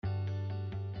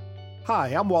Hi,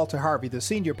 I'm Walter Harvey, the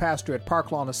senior pastor at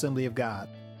Park Lawn Assembly of God.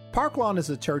 Park Lawn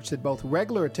is a church that both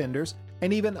regular attenders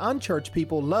and even unchurched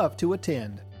people love to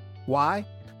attend. Why?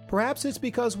 Perhaps it's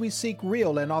because we seek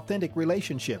real and authentic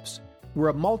relationships. We're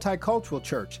a multicultural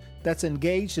church that's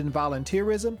engaged in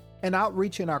volunteerism and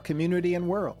outreach in our community and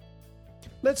world.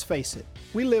 Let's face it,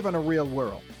 we live in a real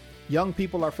world. Young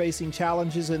people are facing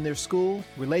challenges in their school,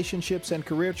 relationships, and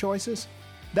career choices.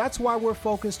 That's why we're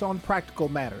focused on practical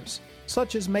matters,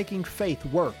 such as making faith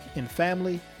work in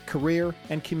family, career,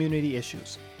 and community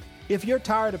issues. If you're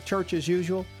tired of church as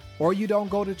usual, or you don't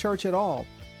go to church at all,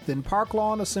 then Park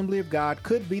Lawn Assembly of God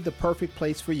could be the perfect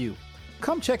place for you.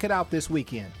 Come check it out this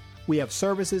weekend. We have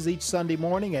services each Sunday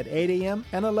morning at 8 a.m.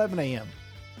 and 11 a.m.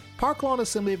 Park Lawn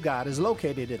Assembly of God is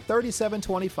located at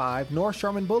 3725 North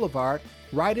Sherman Boulevard,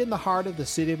 right in the heart of the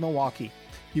city of Milwaukee.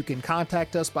 You can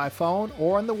contact us by phone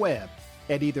or on the web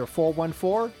at either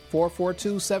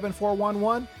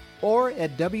 414-442-7411 or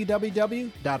at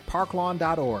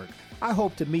www.parklawn.org. I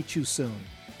hope to meet you soon.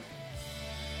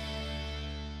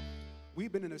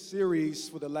 We've been in a series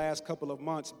for the last couple of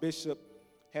months. Bishop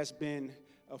has been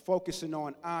focusing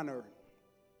on honor.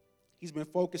 He's been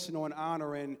focusing on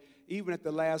honor, and even at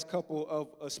the last couple of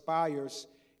Aspires,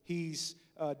 he's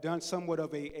done somewhat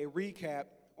of a recap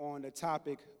on the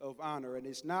topic of honor. And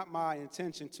it's not my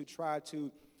intention to try to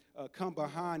come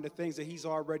behind the things that he's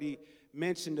already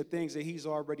mentioned, the things that he's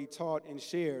already taught and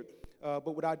shared.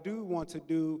 But what I do want to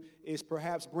do is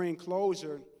perhaps bring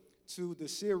closure to the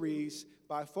series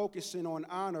by focusing on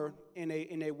honor in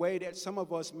a way that some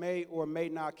of us may or may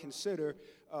not consider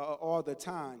all the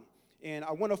time. And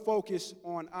I want to focus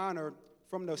on honor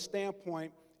from the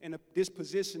standpoint and this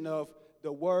position of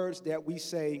the words that we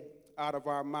say out of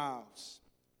our mouths.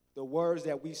 The words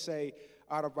that we say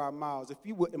out of our mouths. If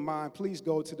you wouldn't mind, please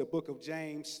go to the book of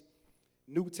James,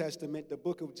 New Testament, the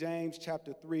book of James,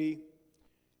 chapter 3,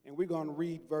 and we're going to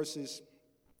read verses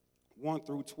 1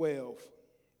 through 12.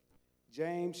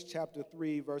 James, chapter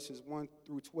 3, verses 1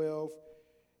 through 12.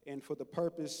 And for the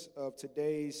purpose of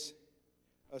today's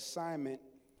assignment,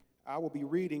 I will be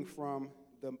reading from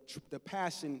the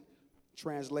Passion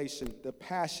Translation. The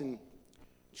Passion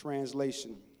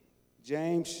Translation.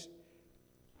 James,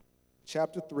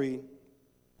 chapter 3,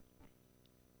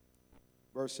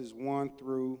 verses 1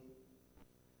 through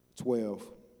 12.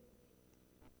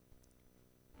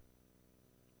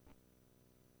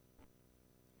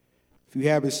 If you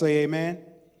have it, say amen.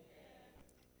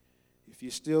 If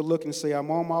you're still looking, say, I'm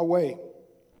on my way.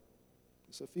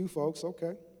 It's a few folks,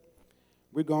 okay.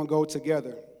 We're going to go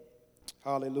together.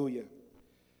 Hallelujah.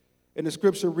 And the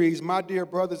scripture reads, my dear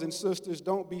brothers and sisters,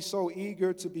 don't be so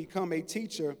eager to become a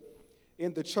teacher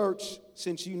in the church,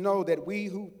 since you know that we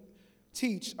who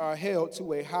teach are held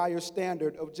to a higher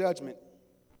standard of judgment.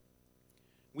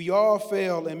 We all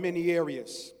fail in many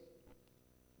areas.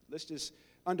 Let's just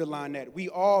underline that. We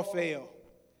all fail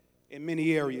in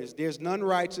many areas. There's none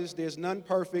righteous, there's none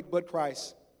perfect but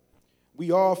Christ.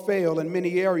 We all fail in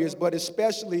many areas, but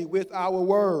especially with our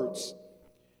words.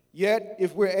 Yet,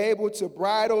 if we're able to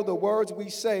bridle the words we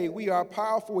say, we are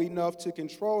powerful enough to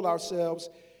control ourselves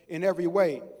in every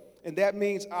way. And that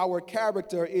means our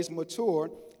character is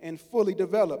mature and fully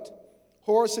developed.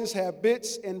 Horses have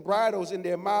bits and bridles in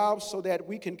their mouths so that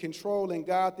we can control and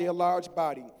guide their large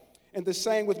body. And the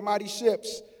same with mighty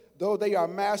ships. Though they are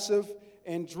massive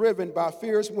and driven by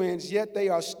fierce winds, yet they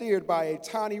are steered by a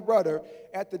tiny rudder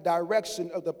at the direction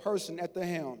of the person at the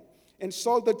helm. And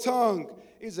so the tongue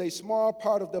is a small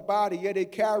part of the body, yet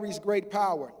it carries great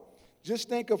power. Just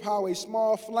think of how a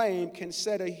small flame can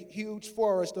set a huge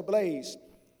forest ablaze.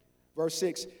 Verse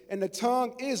 6, and the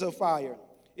tongue is a fire.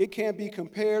 It can be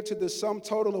compared to the sum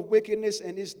total of wickedness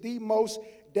and is the most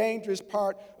dangerous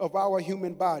part of our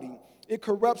human body. It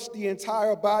corrupts the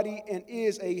entire body and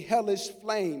is a hellish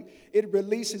flame. It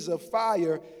releases a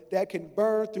fire that can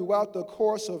burn throughout the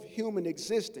course of human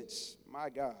existence. My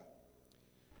God.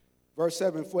 Verse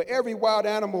 7, for every wild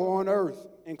animal on earth,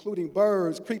 including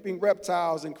birds, creeping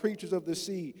reptiles, and creatures of the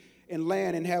sea and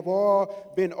land, and have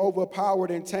all been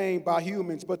overpowered and tamed by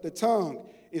humans, but the tongue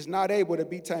is not able to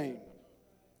be tamed.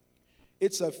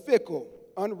 It's a fickle,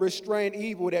 unrestrained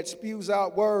evil that spews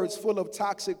out words full of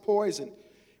toxic poison.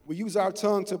 We use our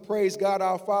tongue to praise God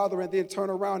our Father and then turn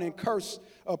around and curse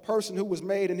a person who was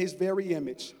made in his very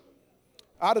image.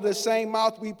 Out of the same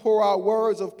mouth we pour out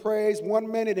words of praise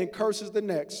one minute and curses the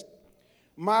next.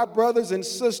 My brothers and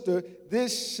sisters,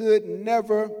 this should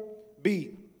never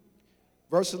be.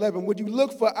 Verse 11, would you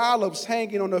look for olives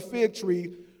hanging on a fig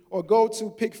tree or go to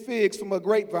pick figs from a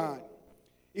grapevine?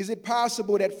 Is it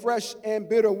possible that fresh and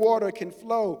bitter water can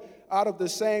flow out of the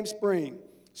same spring?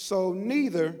 So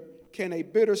neither can a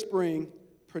bitter spring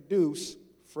produce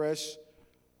fresh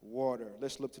water?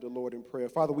 Let's look to the Lord in prayer.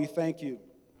 Father, we thank you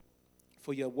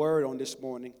for your word on this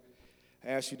morning. I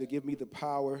ask you to give me the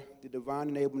power, the divine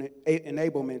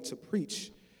enablement to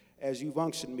preach as you've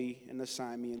unctioned me and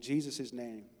assigned me. In Jesus'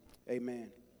 name, amen.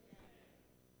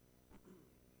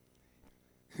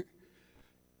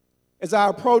 As I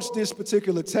approach this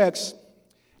particular text,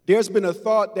 there's been a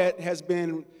thought that has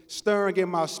been stirring in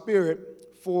my spirit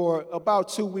for about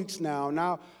 2 weeks now.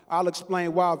 Now, I'll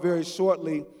explain why very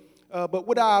shortly. But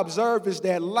what I observe is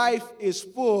that life is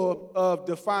full of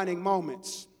defining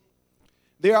moments.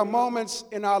 There are moments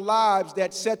in our lives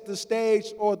that set the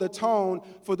stage or the tone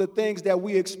for the things that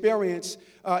we experience.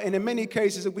 And in many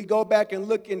cases, if we go back and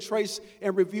look and trace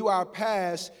and review our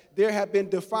past, there have been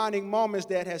defining moments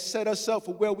that have set us up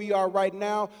for where we are right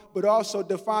now, but also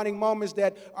defining moments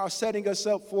that are setting us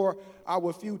up for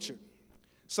our future.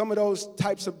 Some of those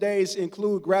types of days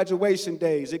include graduation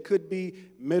days. It could be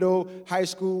middle, high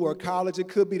school, or college. It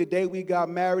could be the day we got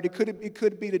married. It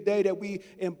could be the day that we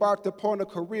embarked upon a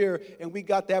career and we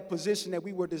got that position that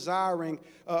we were desiring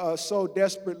so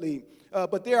desperately.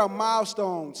 But there are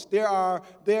milestones. There are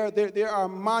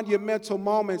monumental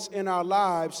moments in our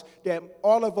lives that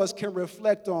all of us can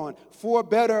reflect on, for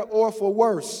better or for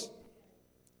worse.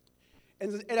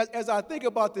 And as I think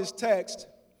about this text,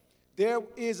 there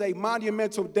is a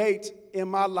monumental date in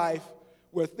my life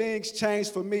where things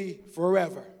changed for me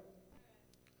forever.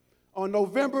 On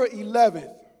November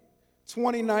 11th,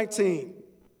 2019,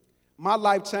 my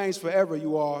life changed forever,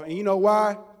 you all. And you know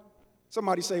why?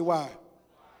 Somebody say why.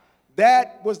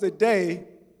 That was the day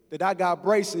that I got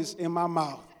braces in my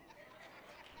mouth.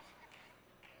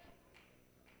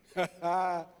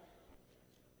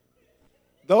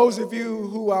 Those of you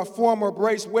who are former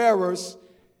brace wearers,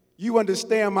 you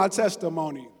understand my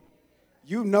testimony.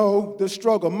 You know the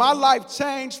struggle. My life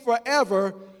changed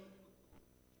forever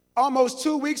almost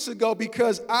 2 weeks ago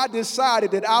because I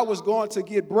decided that I was going to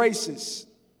get braces.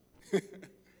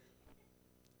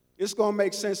 It's going to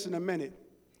make sense in a minute.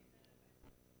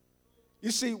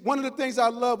 You see, one of the things I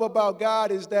love about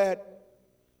God is that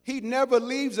He never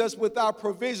leaves us without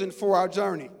provision for our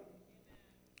journey.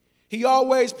 He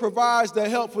always provides the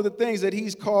help for the things that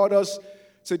He's called us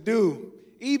to do,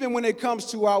 even when it comes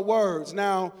to our words.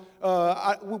 Now,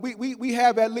 we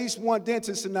have at least one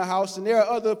dentist in the house, and there are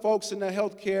other folks in the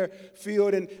healthcare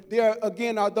field, and there,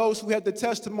 again, are those who have the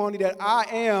testimony that I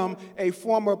am a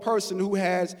former person who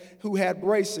had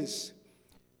braces.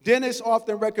 Dentists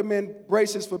often recommend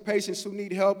braces for patients who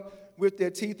need help with their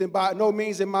teeth, and by no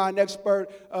means am I an expert,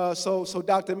 so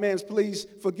Dr. Mims, please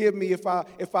forgive me if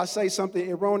I say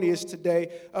something erroneous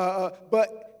today,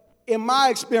 but in my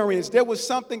experience, there was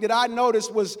something that I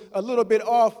noticed was a little bit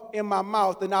off in my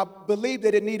mouth, and I believed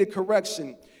that it needed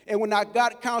correction. And when I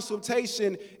got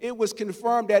consultation, it was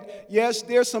confirmed that, yes,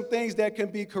 there's some things that can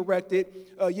be corrected.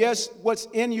 Yes, what's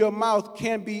in your mouth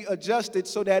can be adjusted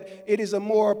so that it is a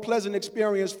more pleasant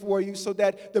experience for you, so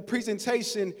that the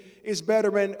presentation is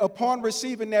better. And upon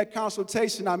receiving that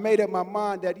consultation, I made up my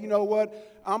mind that, you know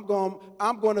what, I'm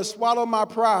going to swallow my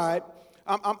pride.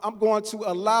 I'm going to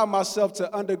allow myself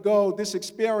to undergo this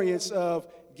experience of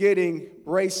getting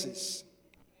braces.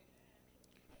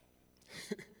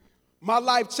 My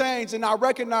life changed, and I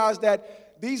recognized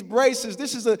that these braces,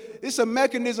 it's a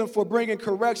mechanism for bringing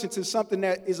correction to something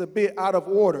that is a bit out of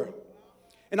order.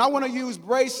 And I want to use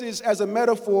braces as a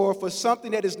metaphor for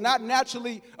something that is not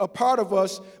naturally a part of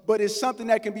us, but is something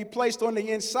that can be placed on the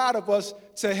inside of us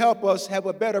to help us have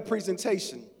a better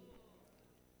presentation.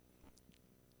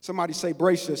 Somebody say,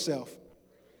 brace yourself.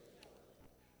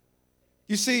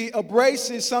 You see, a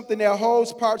brace is something that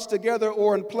holds parts together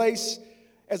or in place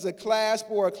as a clasp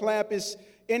or a clamp. Is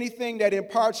anything that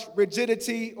imparts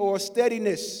rigidity or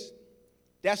steadiness.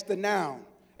 That's the noun.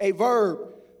 A verb,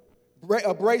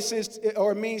 a brace is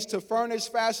or means to furnish,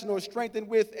 fasten, or strengthen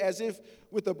with, as if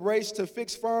with a brace, to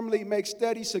fix firmly, make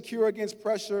steady, secure against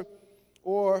pressure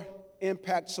or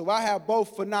impact. So I have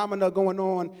both phenomena going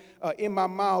on in my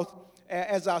mouth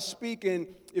as I speak, and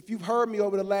if you've heard me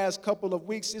over the last couple of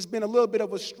weeks, it's been a little bit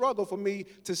of a struggle for me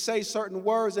to say certain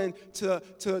words and to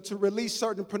release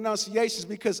certain pronunciations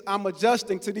because I'm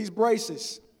adjusting to these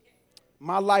braces.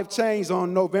 My life changed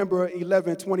on November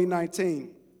 11,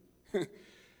 2019.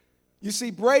 You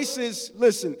see, braces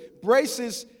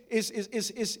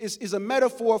is a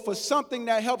metaphor for something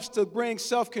that helps to bring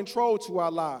self-control to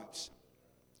our lives.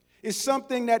 It's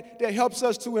something that helps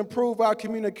us to improve our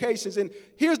communications. And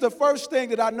here's the first thing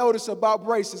that I notice about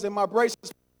braces, and my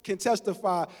braces can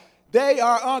testify. They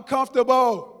are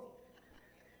uncomfortable.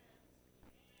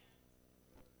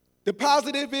 The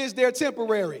positive is they're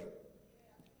temporary.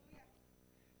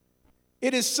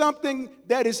 It is something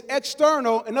that is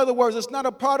external. In other words, it's not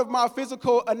a part of my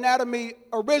physical anatomy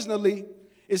originally.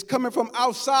 It's coming from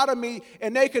outside of me,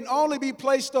 and they can only be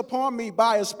placed upon me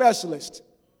by a specialist.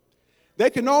 They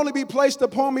can only be placed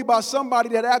upon me by somebody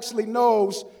that actually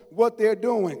knows what they're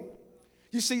doing.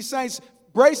 You see, saints,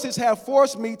 braces have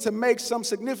forced me to make some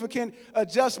significant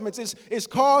adjustments. It's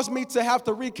caused me to have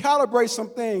to recalibrate some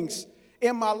things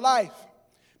in my life.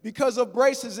 Because of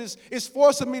braces, it's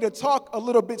forcing me to talk a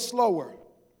little bit slower.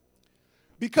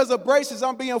 Because of braces,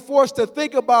 I'm being forced to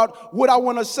think about what I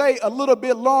want to say a little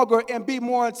bit longer and be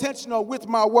more intentional with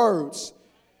my words.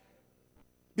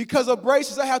 Because of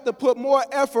braces, I have to put more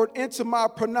effort into my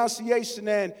pronunciation.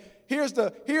 And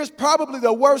here's probably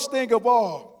the worst thing of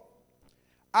all.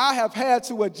 I have had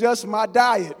to adjust my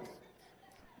diet.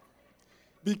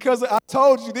 Because I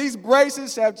told you, these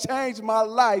braces have changed my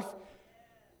life.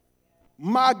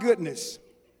 My goodness.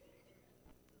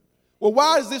 Well,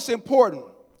 why is this important?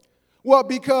 Well,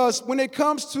 because when it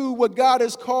comes to what God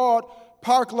has called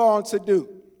Park Lawn to do,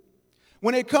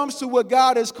 when it comes to what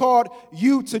God has called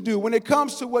you to do, when it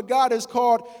comes to what God has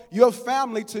called your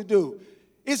family to do,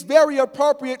 it's very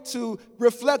appropriate to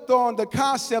reflect on the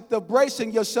concept of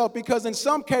bracing yourself, because in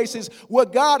some cases,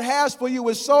 what God has for you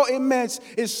is so immense,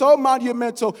 is so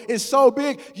monumental, is so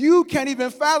big, you can't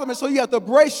even fathom it, so you have to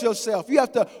brace yourself. You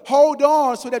have to hold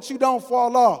on so that you don't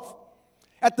fall off.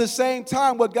 At the same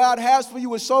time, what God has for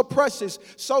you is so precious,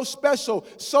 so special,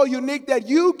 so unique that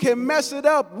you can mess it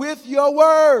up with your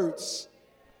words.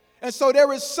 And so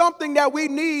there is something that we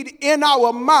need in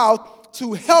our mouth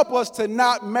to help us to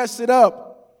not mess it up.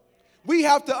 We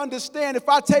have to understand, if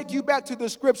I take you back to the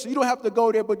scripture, you don't have to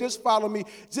go there, but just follow me.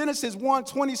 Genesis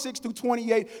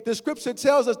 1:26-28, the scripture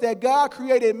tells us that God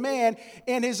created man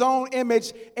in his own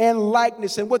image and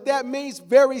likeness. And what that means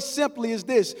very simply is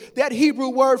this. That Hebrew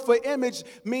word for image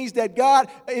means that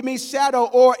it means shadow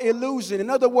or illusion.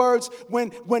 In other words,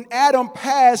 when Adam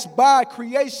passed by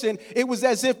creation, it was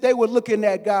as if they were looking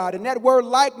at God. And that word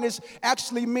likeness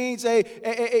actually means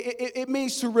it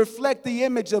means to reflect the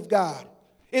image of God.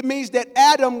 It means that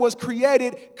Adam was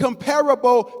created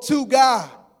comparable to God.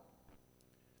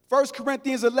 1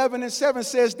 Corinthians 11:7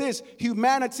 says this: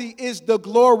 humanity is the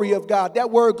glory of God. That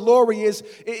word glory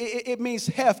it means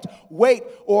heft, weight,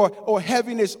 or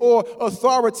heaviness, or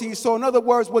authority. So in other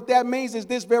words, what that means is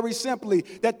this very simply,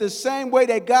 that the same way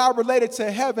that God related to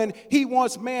heaven, he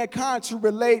wants mankind to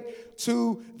relate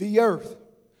to the earth.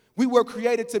 We were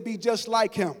created to be just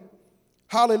like him.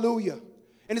 Hallelujah.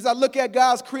 And as I look at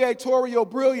God's creatorial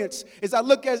brilliance, as I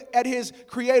look at his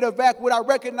creative act, what I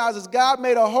recognize is God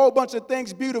made a whole bunch of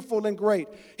things beautiful and great.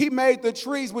 He made the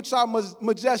trees, which are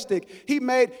majestic. He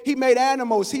made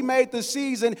animals. He made the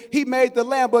seas, and he made the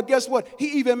land. But guess what?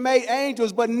 He even made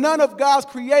angels. But none of God's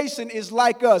creation is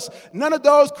like us. None of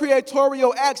those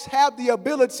creatorial acts have the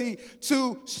ability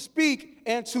to speak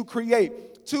and to create,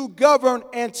 to govern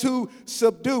and to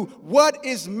subdue. What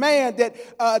is man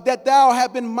that thou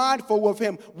have been mindful of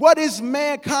him? What is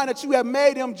mankind that you have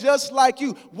made him just like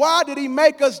you? Why did he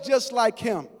make us just like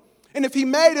him? And if he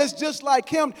made us just like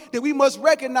him, then we must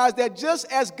recognize that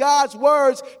just as God's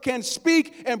words can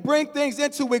speak and bring things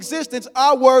into existence,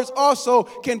 our words also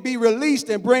can be released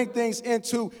and bring things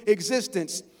into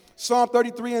existence. Psalm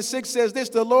 33:6 says this: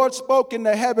 the Lord spoke and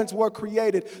the heavens were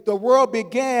created. The world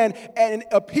began and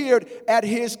appeared at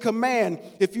his command.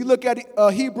 If you look at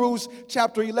Hebrews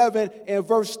chapter 11 and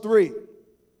verse 3,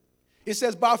 it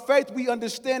says, by faith we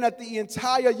understand that the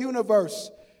entire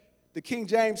universe, the King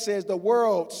James says, the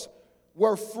worlds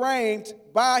were framed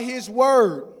by his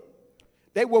word.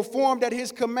 They were formed at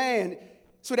his command,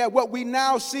 so that what we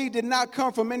now see did not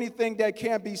come from anything that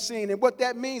can be seen. And what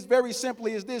that means very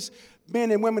simply is this,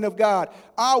 men and women of God: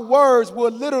 our words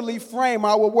will literally frame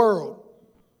our world.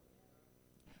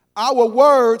 Our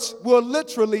words will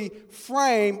literally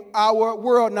frame our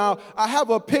world. Now, I have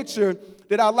a picture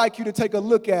that I'd like you to take a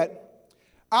look at.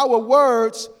 Our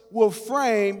words will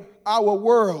frame our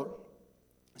world.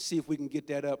 Let's see if we can get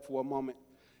that up for a moment.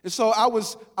 And so I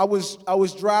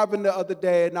was driving the other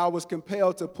day, and I was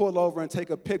compelled to pull over and take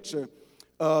a picture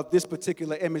of this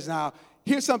particular image. Now,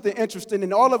 here's something interesting,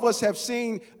 and all of us have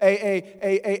seen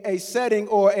a setting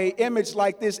or an image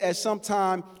like this at some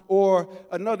time or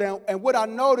another. And what I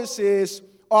notice is,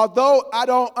 although I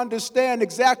don't understand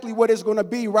exactly what it's going to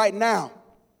be right now,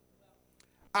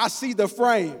 I see the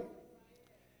frame.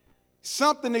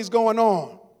 Something is going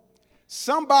on.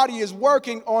 Somebody is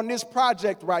working on this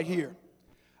project right here.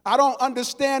 I don't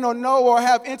understand or know or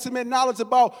have intimate knowledge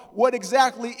about what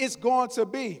exactly it's going to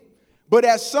be. But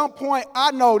at some point,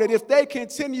 I know that if they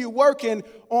continue working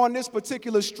on this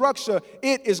particular structure,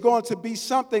 it is going to be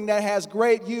something that has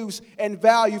great use and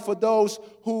value for those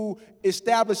who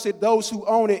establish it, those who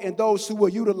own it, and those who will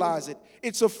utilize it.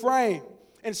 It's a frame.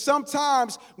 And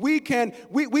sometimes we can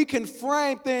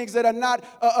frame things that are not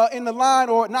in the line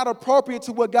or not appropriate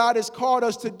to what God has called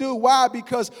us to do. Why?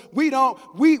 Because we don't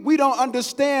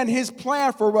understand His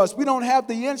plan for us. We don't have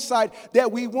the insight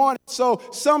that we want. So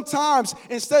sometimes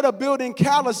instead of building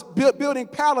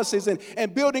palaces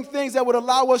and building things that would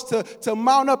allow us to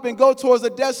mount up and go towards the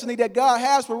destiny that God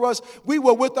has for us, we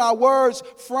will with our words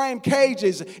frame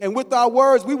cages, and with our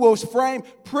words we will frame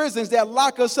prisons that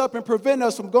lock us up and prevent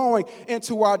us from going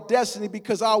into our destiny,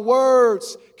 because our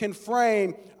words can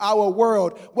frame our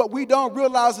world. What we don't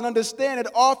realize and understand it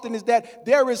often is that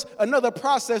there is another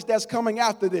process that's coming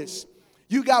after this.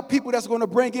 You got people that's going to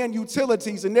bring in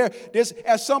utilities, and there's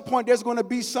at some point there's going to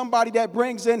be somebody that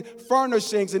brings in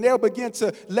furnishings, and they'll begin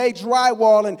to lay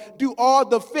drywall and do all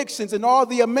the fixings and all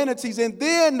the amenities, and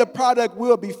then the product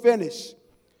will be finished.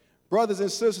 Brothers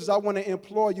and sisters, I want to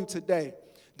implore you today.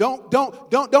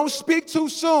 Don't speak too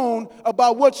soon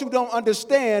about what you don't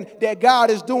understand that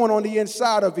God is doing on the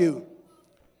inside of you.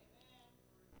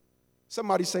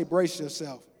 Somebody say, brace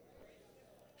yourself.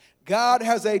 God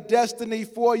has a destiny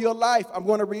for your life. I'm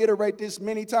going to reiterate this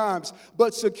many times,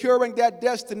 but securing that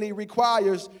destiny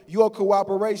requires your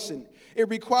cooperation. It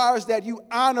requires that you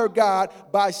honor God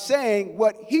by saying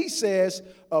what He says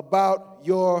about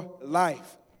your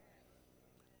life.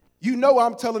 You know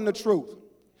I'm telling the truth.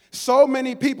 So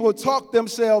many people talk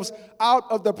themselves out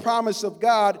of the promise of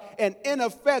God, and in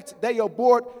effect, they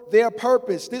abort their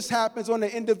purpose. This happens on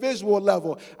the individual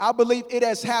level. I believe it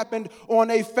has happened on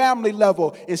a family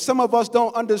level, and some of us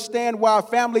don't understand why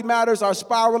family matters are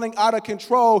spiraling out of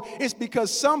control. It's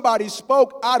because somebody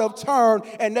spoke out of turn,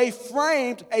 and they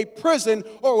framed a prison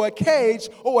or a cage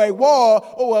or a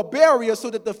wall or a barrier so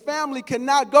that the family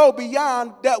cannot go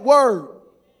beyond that word.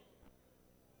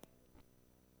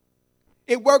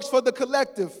 It works for the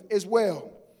collective as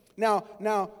well.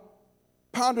 Now,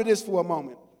 ponder this for a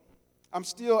moment. I'm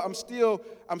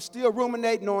still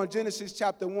ruminating on Genesis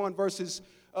chapter 1, verses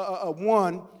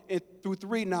 1 through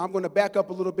 3 now. I'm going to back up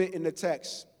a little bit in the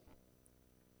text.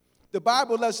 The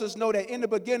Bible lets us know that in the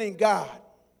beginning, God,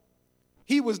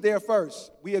 He was there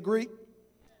first. We agree?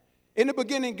 In the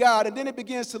beginning, God, and then it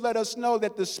begins to let us know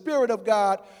that the Spirit of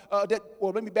God, that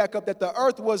the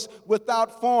earth was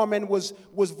without form and was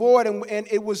void, and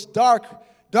it was dark.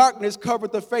 Darkness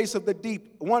covered the face of the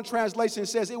deep. One translation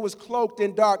says it was cloaked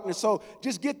in darkness. So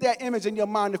just get that image in your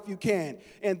mind if you can.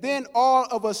 And then all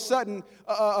of a sudden,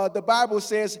 the Bible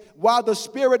says, while the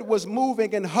Spirit was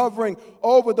moving and hovering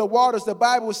over the waters, the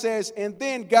Bible says, and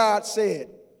then God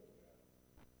said.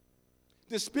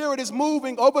 The Spirit is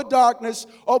moving over darkness,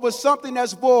 over something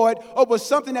that's void, over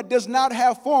something that does not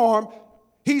have form.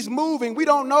 He's moving. We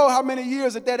don't know how many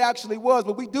years that actually was,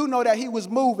 but we do know that He was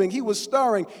moving. He was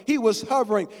stirring. He was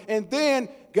hovering. And then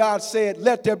God said,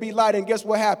 let there be light. And guess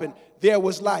what happened? There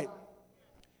was light.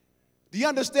 The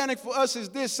understanding for us is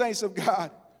this, saints of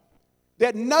God,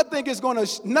 that nothing is going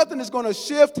to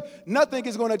shift, nothing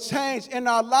is going to change in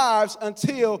our lives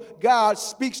until God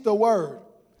speaks the word.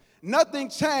 Nothing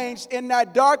changed in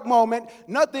that dark moment.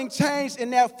 Nothing changed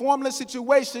in that formless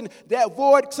situation, that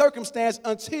void circumstance,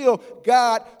 until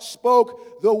God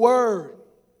spoke the word.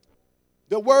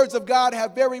 The words of God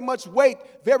have very much weight,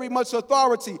 very much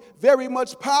authority, very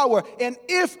much power. And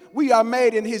if we are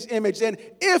made in His image, and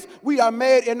if we are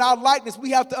made in our likeness,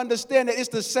 we have to understand that it's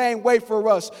the same way for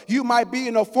us. You might be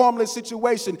in a formless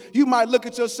situation. You might look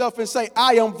at yourself and say,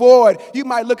 I am void. You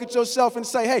might look at yourself and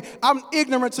say, hey, I'm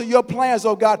ignorant to your plans,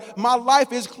 oh God. My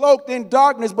life is cloaked in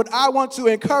darkness, but I want to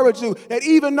encourage you that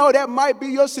even though that might be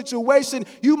your situation,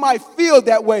 you might feel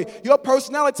that way. Your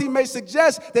personality may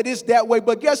suggest that it's that way,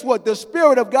 but guess what? The Spirit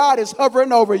of God is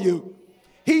hovering over you.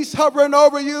 He's hovering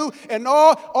over you, and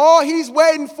all He's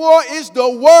waiting for is the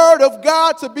word of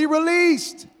God to be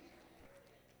released.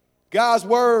 God's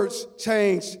words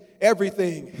change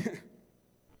everything.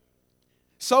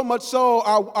 So much so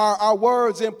are our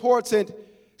words important.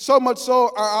 So much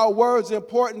so are our words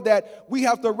important that we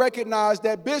have to recognize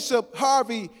that Bishop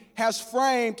Harvey has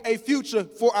framed a future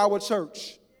for our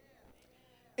church.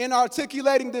 In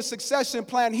articulating the succession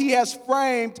plan, he has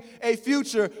framed a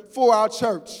future for our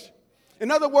church. In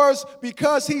other words,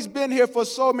 because he's been here for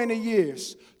so many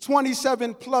years,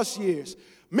 27 plus years,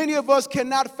 many of us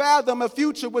cannot fathom a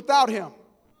future without him.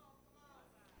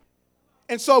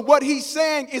 And so what he's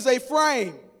saying is a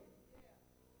frame.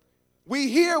 We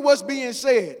hear what's being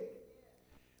said.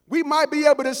 We might be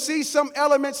able to see some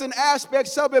elements and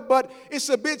aspects of it, but it's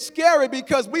a bit scary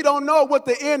because we don't know what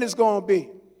the end is going to be.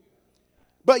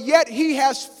 But yet he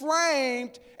has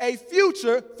framed a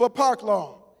future for Park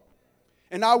Lawn.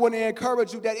 And I want to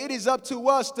encourage you that it is up to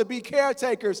us to be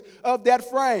caretakers of that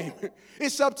frame.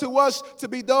 It's up to us to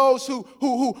be those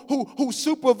who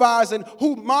supervise and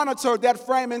who monitor that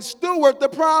frame and steward the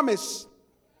promise.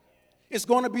 It's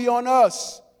going to be on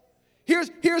us.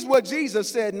 Here's what Jesus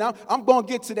said. Now, I'm going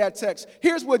to get to that text.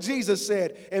 Here's what Jesus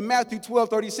said in Matthew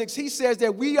 12:36. He says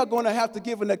that we are going to have to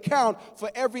give an account for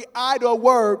every idle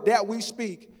word that we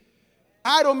speak.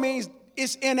 Idle means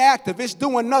it's inactive. It's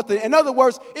doing nothing. In other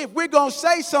words, if we're going to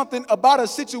say something about a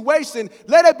situation,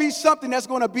 let it be something that's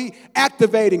going to be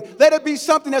activating. Let it be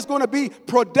something that's going to be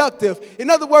productive. In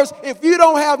other words, if you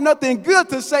don't have nothing good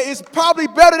to say, it's probably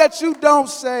better that you don't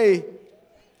say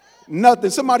nothing.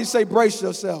 Somebody say, brace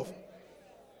yourself.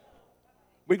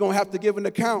 We're going to have to give an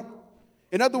account.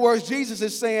 In other words, Jesus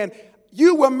is saying,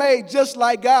 you were made just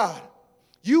like God.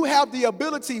 You have the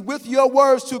ability with your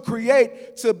words to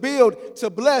create, to build, to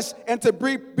bless, and to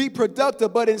be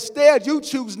productive, but instead you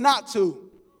choose not to.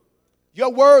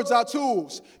 Your words are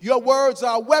tools. Your words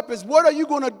are weapons. What are you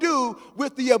going to do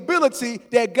with the ability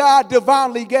that God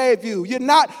divinely gave you? You're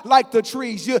not like the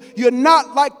trees. You're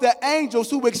not like the angels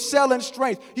who excel in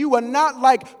strength. You are not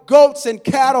like goats and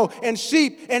cattle and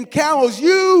sheep and camels.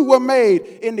 You were made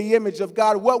in the image of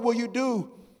God. What will you do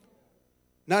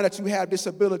now that you have this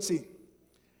ability?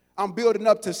 I'm building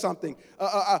up to something.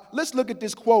 Let's look at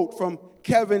this quote from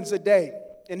Kevin Zadai.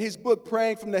 In his book,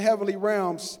 Praying from the Heavenly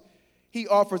Realms, he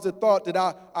offers a thought that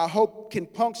I hope can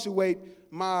punctuate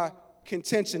my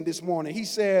contention this morning. He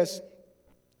says,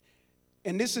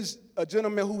 and this is a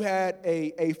gentleman who had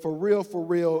a for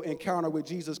real encounter with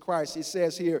Jesus Christ. It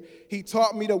says here, he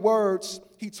taught me that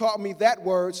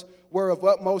words were of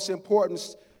utmost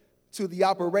importance to the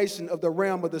operation of the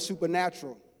realm of the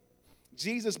supernatural.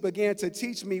 Jesus began to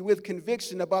teach me with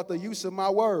conviction about the use of my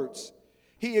words.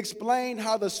 He explained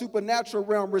how the supernatural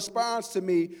realm responds to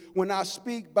me when I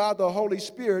speak by the Holy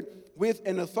Spirit with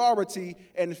an authority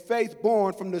and faith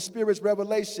born from the Spirit's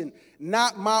revelation,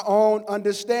 not my own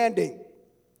understanding,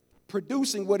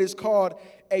 producing what is called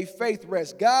a faith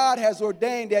rest. God has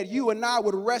ordained that you and I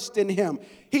would rest in Him.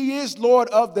 He is Lord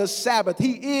of the Sabbath.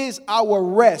 He is our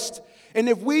rest. And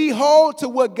if we hold to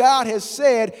what God has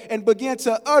said and begin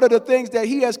to utter the things that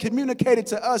He has communicated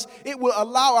to us, it will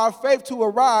allow our faith to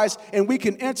arise and we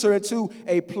can enter into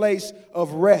a place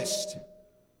of rest.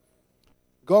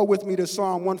 Go with me to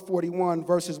Psalm 141,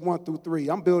 verses 1 through 3.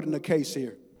 I'm building a case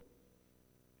here.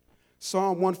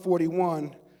 Psalm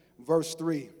 141, verse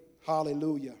 3.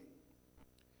 Hallelujah.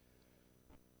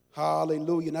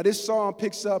 Hallelujah. Now this psalm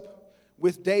picks up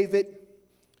with David.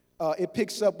 It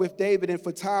picks up with David, and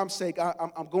for time's sake,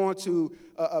 I'm going to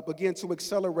begin to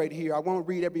accelerate here. I won't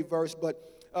read every verse, but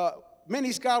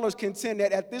many scholars contend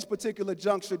that at this particular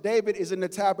juncture, David is in the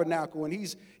tabernacle, and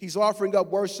he's offering up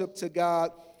worship to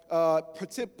God,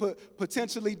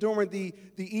 potentially during the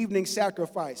evening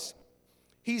sacrifice.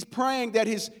 He's praying that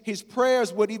his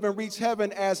prayers would even reach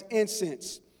heaven as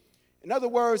incense. In other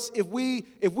words, if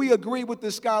we agree with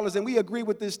the scholars and we agree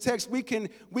with this text, we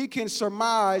can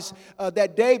surmise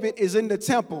that David is in the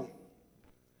temple.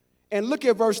 And look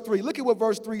at verse 3. Look at what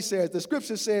verse 3 says. The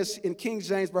scripture says in King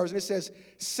James Version, it says,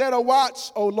 "Set a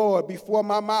watch, O Lord, before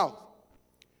my mouth.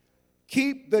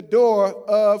 Keep the door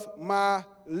of my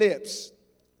lips."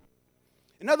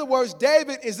 In other words,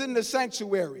 David is in the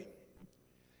sanctuary.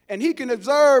 And he can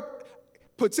observe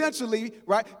potentially,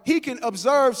 right, he can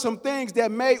observe some things that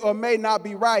may or may not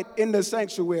be right in the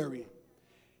sanctuary.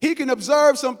 He can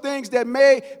observe some things that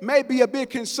may be a bit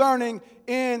concerning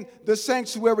in the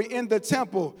sanctuary, in the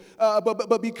temple.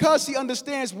 But because he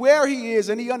understands where he is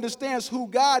and he understands who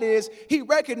God is, he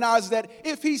recognizes that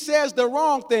if he says the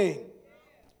wrong thing,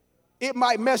 it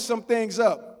might mess some things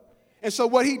up. And so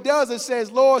what he does is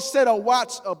says, "Lord, set a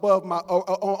watch above my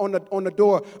on the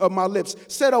door of my lips.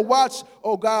 Set a watch,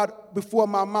 oh God, before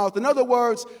my mouth." In other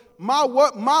words,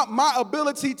 my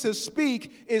ability to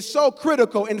speak is so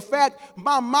critical. In fact,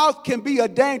 my mouth can be a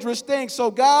dangerous thing. So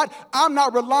God, I'm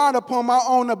not relying upon my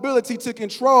own ability to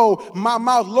control my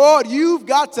mouth. Lord, you've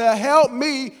got to help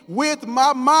me with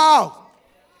my mouth.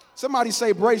 Somebody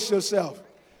say, brace yourself.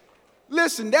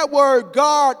 Listen, that word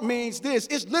guard means this.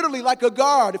 It's literally like a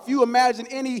guard. If you imagine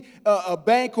any a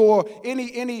bank or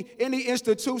any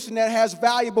institution that has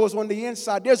valuables on the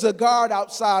inside, there's a guard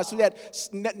outside so that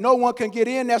no one can get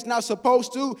in that's not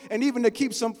supposed to. And even to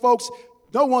keep some folks,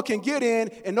 no one can get in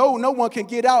and no one can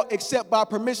get out except by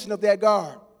permission of that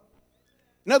guard.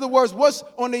 In other words, what's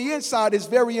on the inside is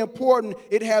very important.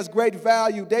 It has great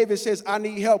value. David says, I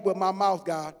need help with my mouth,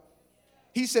 God.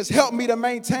 He says, help me to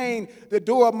maintain the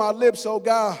door of my lips, oh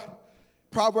God.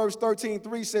 Proverbs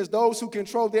 13:3 says, those who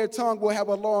control their tongue will have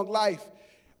a long life.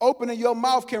 Opening your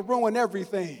mouth can ruin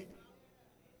everything.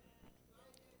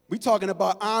 We're talking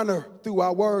about honor through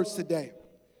our words today.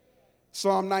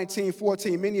 Psalm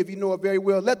 19:14, many of you know it very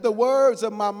well. Let the words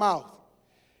of my mouth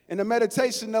and the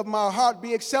meditation of my heart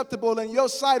be acceptable in your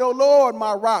sight, O Lord,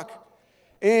 my rock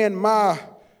and my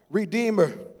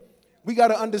redeemer. We got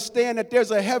to understand that there's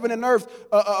a heaven and earth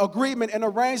agreement and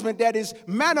arrangement that is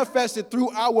manifested through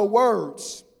our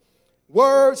words.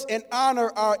 Words and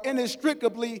honor are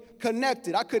inextricably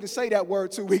connected. I couldn't say that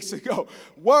word 2 weeks ago.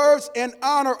 Words and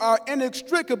honor are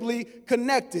inextricably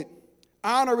connected.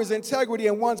 Honor is integrity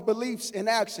in one's beliefs and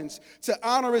actions. To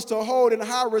honor is to hold in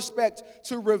high respect,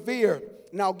 to revere.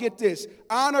 Now get this.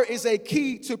 Honor is a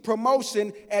key to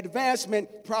promotion,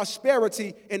 advancement,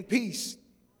 prosperity, and peace.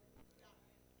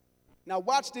 Now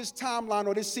watch this timeline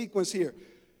or this sequence here.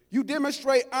 You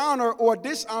demonstrate honor or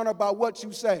dishonor by what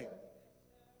you say.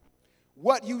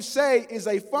 What you say is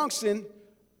a function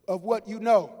of what you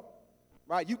know,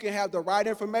 right? You can have the right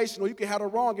information or you can have the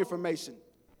wrong information.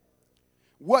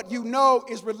 What you know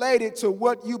is related to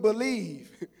what you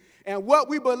believe. And what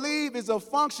we believe is a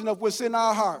function of what's in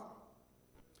our heart.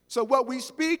 So what we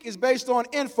speak is based on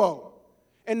info.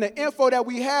 And the info that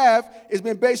we have has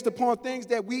been based upon things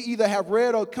that we either have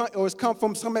read or has come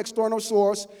from some external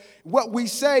source. What we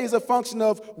say is a function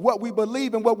of what we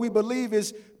believe, and what we believe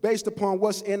is based upon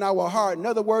what's in our heart. In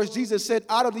other words, Jesus said,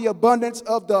 out of the abundance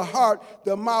of the heart,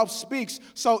 the mouth speaks.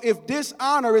 So if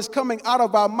dishonor is coming out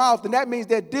of our mouth, then that means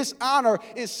that dishonor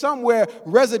is somewhere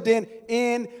resident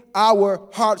in our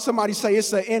heart. Somebody say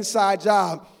it's an inside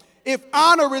job. If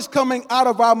honor is coming out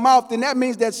of our mouth, then that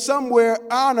means that somewhere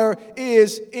honor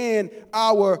is in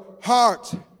our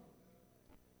heart.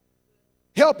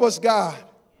 Help us, God,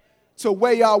 to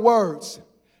weigh our words.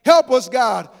 Help us,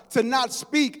 God, to not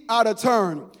speak out of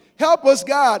turn. Help us,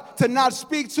 God, to not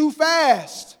speak too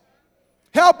fast.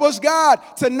 Help us, God,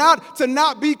 to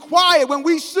not be quiet when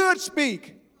we should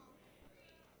speak.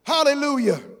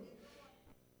 Hallelujah.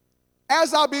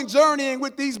 As I've been journeying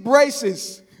with these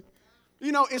braces,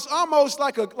 you know, it's almost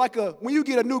like a when you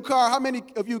get a new car. How many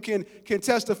of you can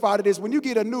testify to this? When you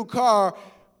get a new car,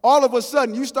 all of a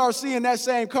sudden you start seeing that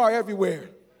same car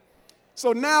everywhere.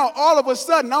 So now all of a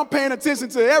sudden I'm paying attention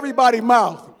to everybody's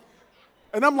mouth.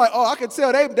 And I'm like, oh, I can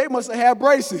tell they must have had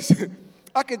braces.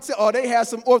 I can tell, oh, they had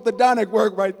some orthodontic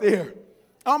work right there.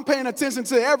 I'm paying attention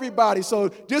to everybody, so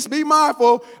just be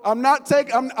mindful. I'm not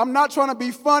trying to be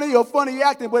funny or funny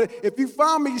acting, but if you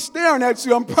find me staring at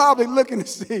you, I'm probably looking to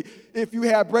see if you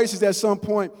had braces at some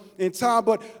point in time.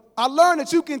 But I learned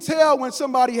that you can tell when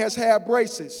somebody has had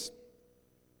braces.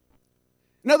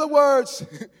 In other words,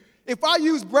 if I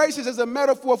use braces as a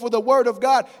metaphor for the word of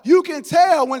God, you can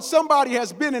tell when somebody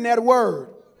has been in that word.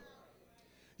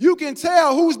 You can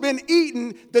tell who's been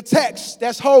eating the text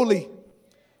that's holy.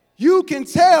 You can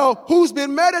tell who's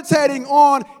been meditating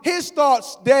on his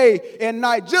thoughts day and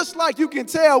night, just like you can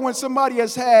tell when somebody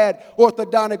has had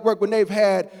orthodontic work, when they've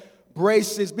had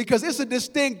braces, because it's a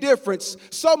distinct difference.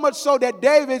 So much so that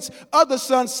David's other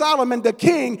son, Solomon, the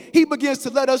king, he begins to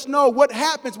let us know what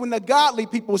happens when the godly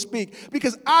people speak.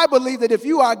 Because I believe that if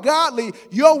you are godly,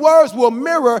 your words will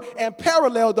mirror and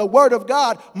parallel the word of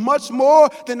God much more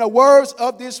than the words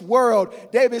of this world.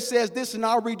 David says this, and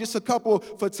I'll read just a couple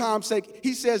for time's sake.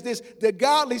 He says this: the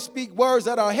godly speak words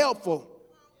that are helpful.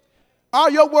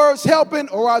 Are your words helping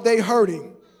or are they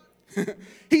hurting?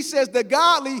 He says the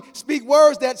godly speak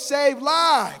words that save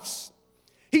lives.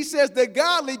 He says the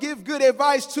godly give good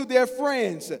advice to their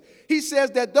friends. He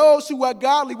says that those who are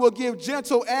godly will give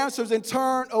gentle answers and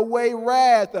turn away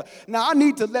wrath. Now, I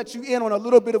need to let you in on a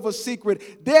little bit of a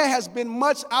secret. There has been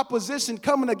much opposition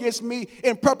coming against me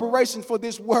in preparation for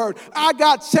this word. I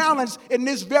got challenged in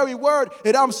this very word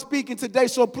that I'm speaking today.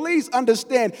 So please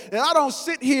understand that I don't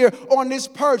sit here on this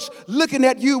perch looking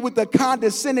at you with a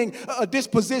condescending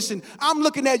disposition. I'm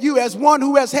looking at you as one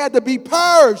who has had to be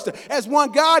purged, as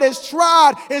one God has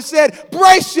tried and said,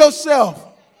 brace yourself.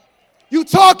 You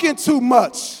talking too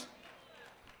much.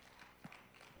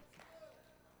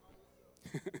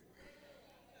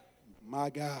 My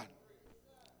God.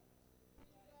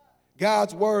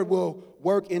 God's word will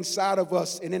work inside of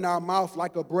us and in our mouth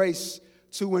like a brace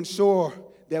to ensure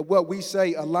that what we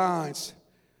say aligns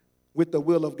with the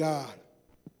will of God.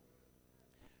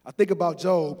 I think about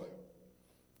Job.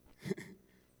 You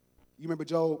remember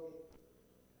Job?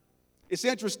 It's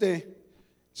interesting.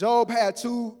 Job had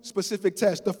two specific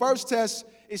tests. The first test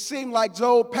it seemed like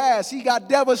Job passed. He got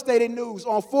devastating news.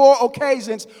 On 4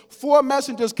 occasions, 4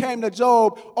 messengers came to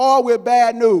Job, all with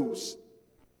bad news.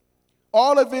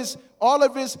 All of his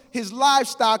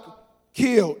livestock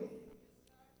killed,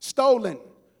 stolen.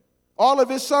 All of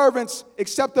his servants,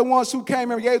 except the ones who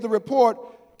came and gave the report,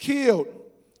 killed.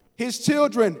 His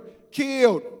children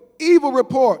killed. Evil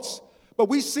reports. But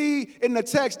we see in the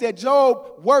text that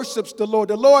Job worships the Lord.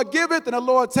 The Lord giveth and the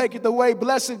Lord taketh away.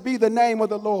 Blessed be the name of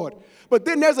the Lord. But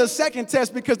then there's a second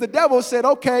test because the devil said,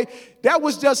 okay, that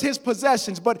was just his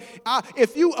possessions. But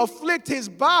if you afflict his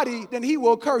body, then he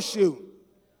will curse you.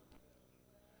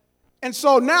 And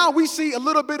so now we see a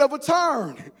little bit of a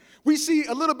turn. We see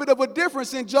a little bit of a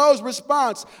difference in Job's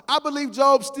response. I believe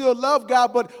Job still loved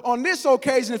God, but on this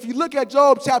occasion, if you look at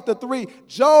Job chapter 3,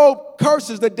 Job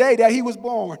curses the day that he was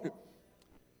born.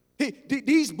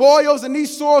 These boils and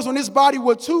these sores on his body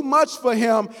were too much for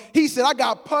him. He said, I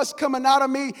got pus coming out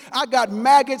of me. I got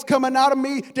maggots coming out of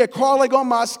me. They're crawling on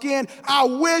my skin. I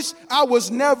wish I was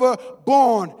never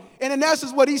born. And in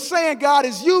essence, what he's saying, God,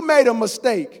 is you made a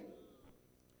mistake.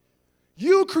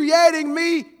 You creating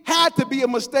me had to be a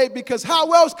mistake because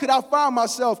how else could I find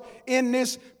myself in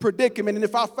this predicament? And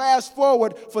if I fast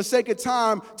forward for sake of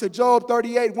time to Job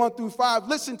 38, 1-5,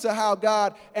 listen to how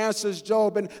God answers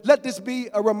Job. And let this be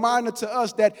a reminder to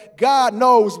us that God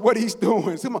knows what he's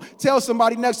doing. Come on, tell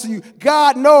somebody next to you,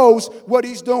 God knows what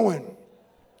he's doing.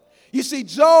 You see,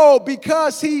 Job,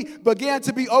 because he began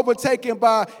to be overtaken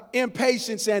by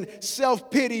impatience and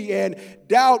self-pity and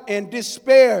doubt and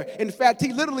despair. In fact,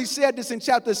 he literally said this in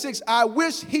chapter 6, I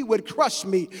wish he would crush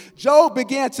me. Job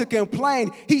began to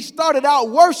complain. He started out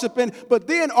worshiping, but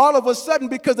then all of a sudden,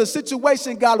 because the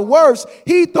situation got worse,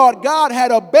 he thought God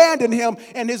had abandoned him,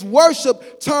 and his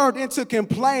worship turned into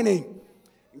complaining.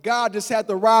 God just had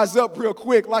to rise up real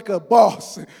quick like a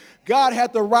boss. God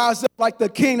had to rise up like the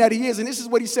king that he is. And this is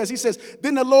what he says. He says,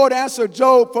 then the Lord answered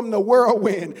Job from the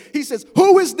whirlwind. He says,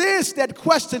 who is this that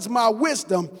questions my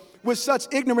wisdom with such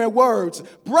ignorant words?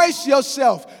 Brace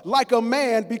yourself like a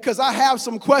man because I have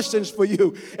some questions for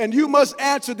you and you must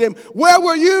answer them. Where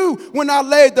were you when I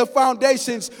laid the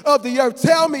foundations of the earth?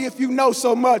 Tell me if you know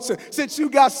so much, since you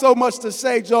got so much to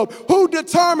say, Job. Who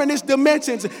determined its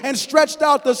dimensions and stretched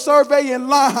out the surveying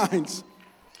lines?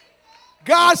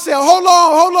 God said, hold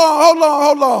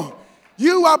on.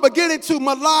 You are beginning to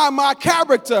malign my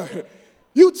character.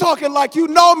 You talking like you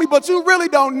know me, but you really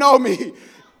don't know me.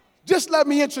 Just let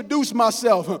me introduce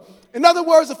myself. In other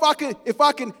words, if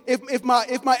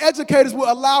my educators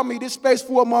will allow me this space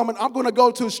for a moment, I'm going to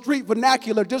go to street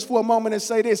vernacular just for a moment and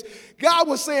say this. God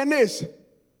was saying this.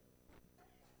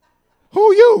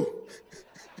 Who you?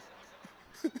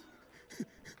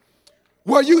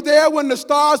 Were you there when the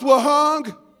stars were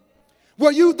hung?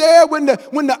 Were you there when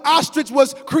the ostrich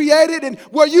was created? And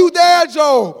were you there,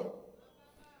 Job?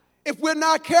 If we're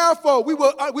not careful, we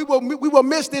will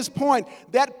miss this point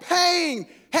that pain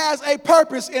has a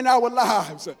purpose in our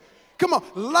lives. Come on,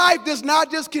 life does not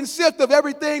just consist of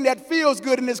everything that feels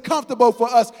good and is comfortable for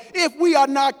us. If we are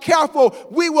not careful,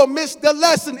 we will miss the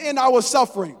lesson in our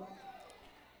suffering.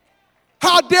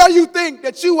 How dare you think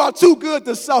that you are too good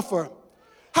to suffer?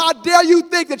 How dare you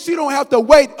think that you don't have to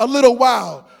wait a little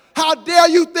while? How dare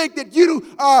you think that you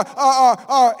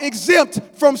are exempt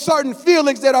from certain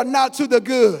feelings that are not to the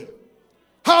good?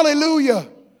 Hallelujah.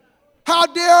 How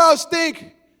dare us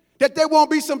think that there won't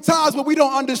be some times where we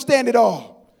don't understand it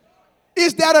all?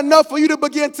 Is that enough for you to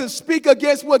begin to speak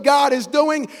against what God is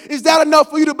doing? Is that enough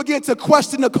for you to begin to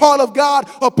question the call of God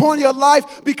upon your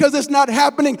life because it's not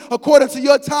happening according to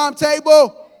your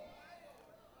timetable?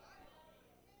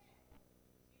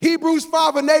 Hebrews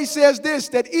 5:8 says this,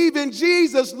 that even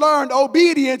Jesus learned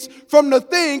obedience from the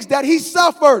things that he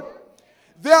suffered.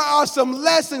 There are some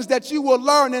lessons that you will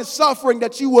learn in suffering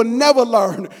that you will never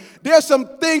learn. There's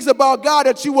some things about God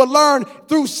that you will learn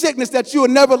through sickness that you will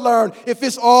never learn if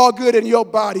it's all good in your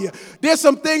body. There's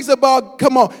some things about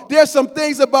God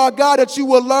that you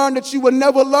will learn that you will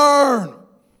never learn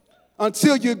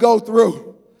until you go through.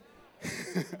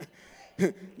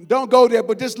 Don't go there,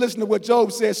 but just listen to what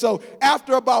Job says. So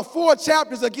after about 4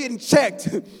 chapters of getting checked,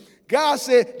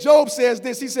 Job says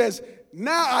this. He says,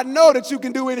 now I know that you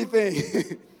can do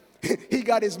anything. He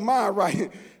got his mind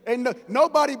right. And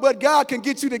nobody but God can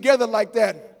get you together like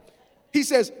that. He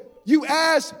says, you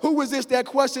ask, who is this that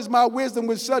questions my wisdom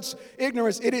with such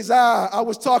ignorance? It is I. I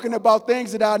was talking about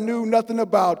things that I knew nothing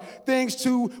about, things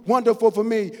too wonderful for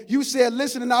me. You said,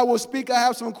 listen, and I will speak. I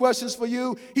have some questions for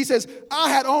you. He says, I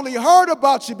had only heard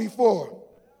about you before.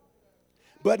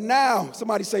 But now,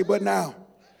 somebody say, but now,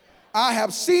 I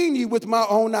have seen you with my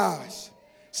own eyes.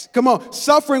 Come on,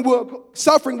 suffering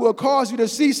will cause you to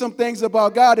see some things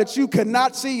about God that you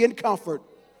cannot see in comfort.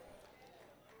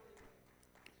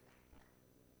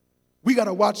 We got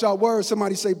to watch our words.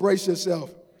 Somebody say, brace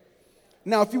yourself.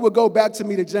 Now, if you would go back to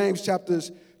me to James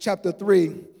chapter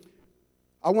 3,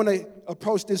 I want to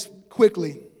approach this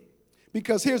quickly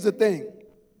because here's the thing.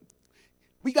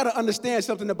 We got to understand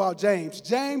something about James.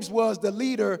 James was the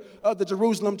leader of the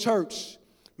Jerusalem church.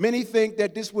 Many think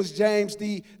that this was James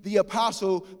the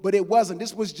apostle, but it wasn't.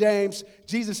 This was James,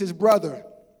 Jesus' brother.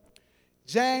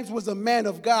 James was a man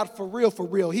of God for real, for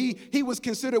real. He was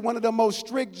considered one of the most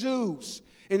strict Jews.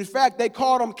 In fact, they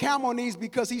called him camel knees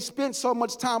because he spent so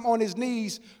much time on his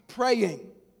knees praying.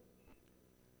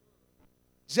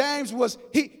 James was,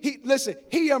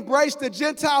 he embraced the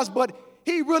Gentiles, but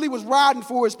he really was riding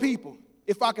for his people,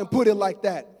 if I can put it like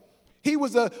that. He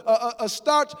was a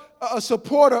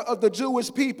supporter of the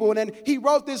Jewish people, and then he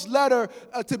wrote this letter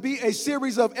to be a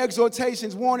series of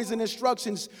exhortations, warnings, and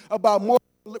instructions about more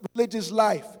religious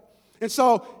life. And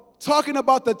so talking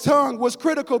about the tongue was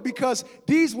critical because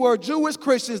these were Jewish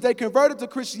Christians. They converted to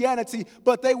Christianity,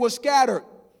 but they were scattered.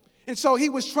 And so he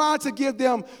was trying to give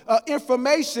them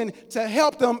information to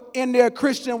help them in their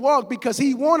Christian walk because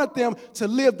he wanted them to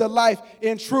live the life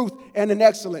in truth and in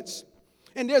excellence.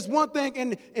 And there's one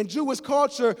thing in Jewish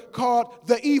culture called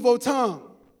the evil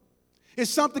tongue. It's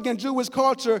something in Jewish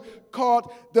culture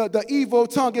called the evil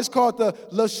tongue. It's called the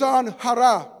Lashon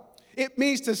Hara. It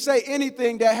means to say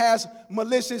anything that has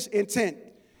malicious intent.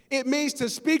 It means to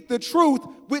speak the truth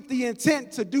with the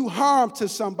intent to do harm to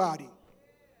somebody.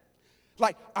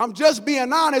 Like, I'm just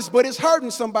being honest, but it's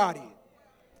hurting somebody.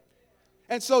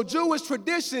 And so Jewish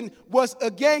tradition was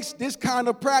against this kind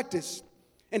of practice.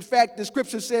 In fact, the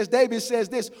scripture says, David says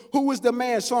this, who is the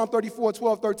man, Psalm 34,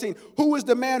 12, 13, who is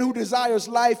the man who desires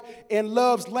life and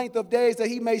loves length of days that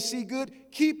he may see good?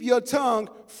 Keep your tongue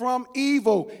from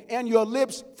evil and your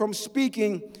lips from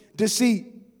speaking deceit.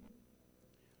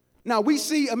 Now, we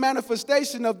see a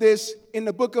manifestation of this in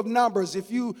the book of Numbers.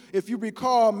 If you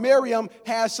recall, Miriam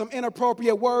has some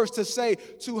inappropriate words to say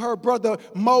to her brother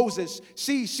Moses.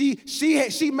 She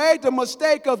made the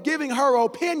mistake of giving her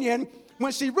opinion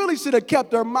when she really should have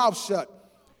kept her mouth shut.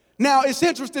 Now, it's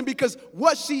interesting because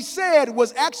what she said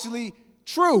was actually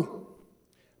true,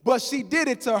 but she did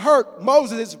it to hurt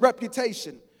Moses'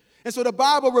 reputation. And so the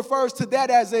Bible refers to that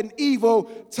as an evil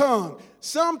tongue.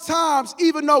 Sometimes,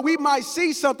 even though we might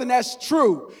see something that's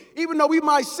true, even though we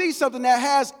might see something that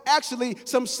has actually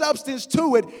some substance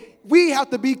to it, we have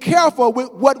to be careful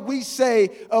with what we say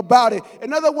about it.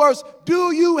 In other words,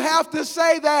 do you have to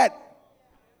say that?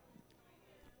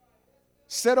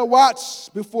 Set a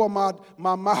watch before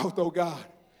my mouth, oh God.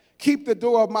 Keep the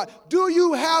door of my... Do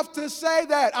you have to say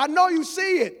that? I know you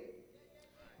see it,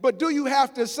 but do you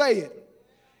have to say it?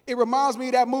 It reminds me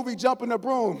of that movie, Jump in the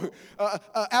Broom.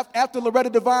 After Loretta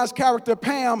Devine's character,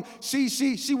 Pam,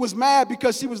 she was mad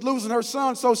because she was losing her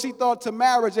son, so she thought to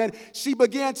marriage, and she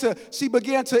began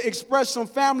to express some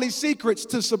family secrets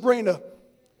to Sabrina,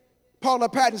 Paula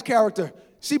Patton's character.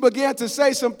 She began to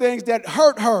say some things that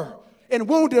hurt her and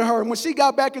wounded her. And when she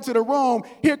got back into the room,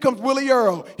 here comes Willie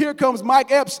Earl. Here comes Mike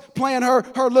Epps playing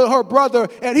her brother,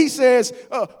 and he says,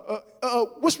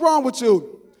 what's wrong with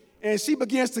you? And she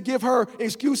begins to give her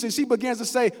excuses. She begins to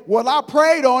say, well, I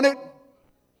prayed on it.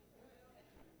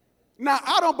 Now,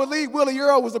 I don't believe Willie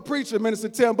Earl was a preacher, Minister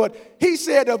Tim, but he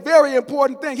said a very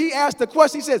important thing. He asked the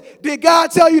question, he says, did God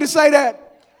tell you to say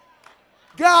that?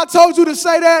 God told you to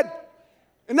say that?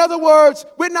 In other words,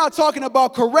 we're not talking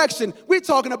about correction. We're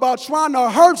talking about trying to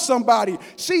hurt somebody.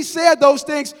 She said those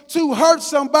things to hurt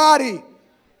somebody.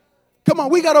 Come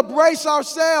on, we got to brace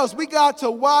ourselves. We got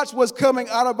to watch what's coming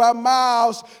out of our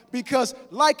mouths because,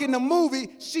 like in the movie,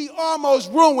 she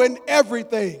almost ruined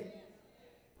everything.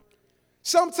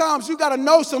 Sometimes you got to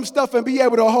know some stuff and be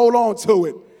able to hold on to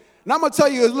it. And I'm going to tell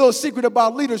you a little secret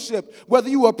about leadership. Whether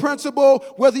you a principal,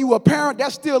 whether you a parent,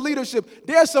 that's still leadership.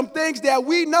 There's some things that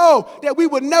we know that we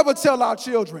would never tell our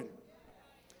children.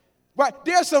 Right?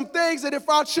 There's some things that if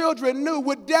our children knew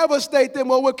would devastate them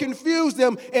or would confuse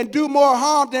them and do more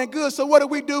harm than good. So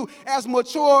what do? As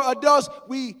mature adults,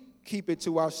 we keep it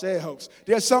to ourselves.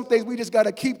 There's some things we just got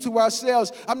to keep to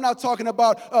ourselves. I'm not talking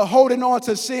about holding on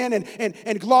to sin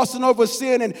and glossing over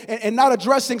sin and not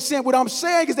addressing sin. What I'm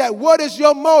saying is that what is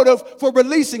your motive for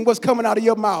releasing what's coming out of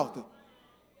your mouth?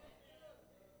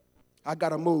 I got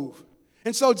to move.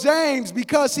 And so James,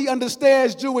 because he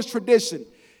understands Jewish tradition,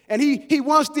 And he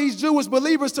wants these Jewish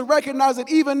believers to recognize that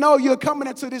even though you're coming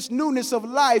into this newness of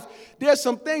life, there's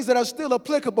some things that are still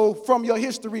applicable from your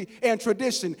history and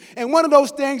tradition. And one of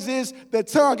those things is the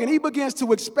tongue. And he begins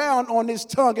to expound on this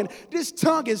tongue. And this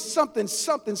tongue is something.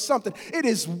 It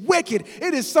is wicked.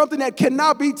 It is something that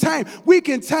cannot be tamed. We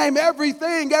can tame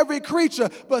everything, every creature,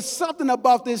 but something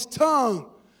about this tongue,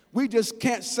 we just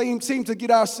can't seem to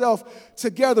get ourselves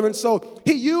together. And so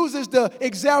he uses the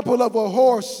example of a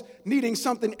horse needing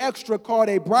something extra called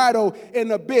a bridle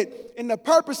and a bit. And the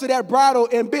purpose of that bridle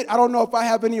and bit, I don't know if I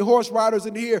have any horse riders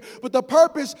in here, but the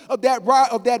purpose of that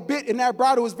bit and that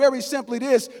bridle is very simply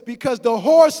this: because the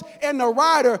horse and the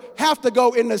rider have to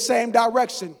go in the same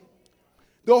direction.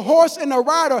 The horse and the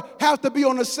rider have to be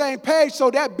on the same page. So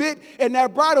that bit and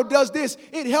that bridle does this: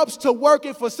 it helps to work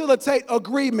and facilitate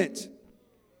agreement.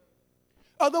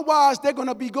 Otherwise, they're going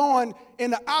to be going in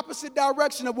the opposite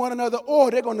direction of one another, or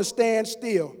they're going to stand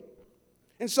still.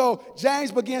 And so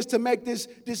James begins to make this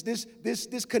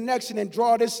connection and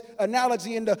draw this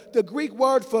analogy. And the Greek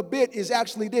word for bit is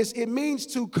actually this: it means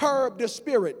to curb the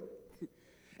spirit.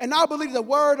 And I believe the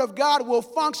word of God will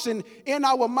function in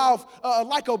our mouth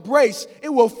like a brace. It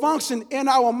will function in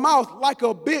our mouth like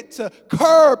a bit to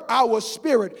curb our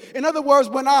spirit. In other words,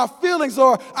 when our feelings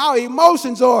or our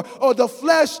emotions or the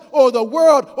flesh or the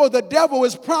world or the devil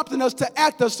is prompting us to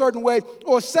act a certain way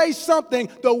or say something,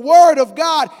 the word of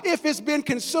God, if it's been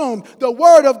consumed, the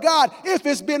word of God, if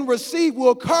it's been received,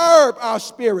 will curb our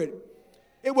spirit.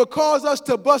 It will cause us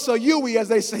to bust a Yui, as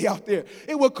they say out there.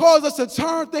 It will cause us to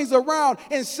turn things around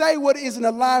and say what is in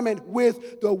alignment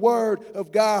with the word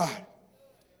of God.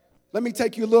 Let me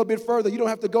take you a little bit further. You don't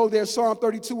have to go there. Psalm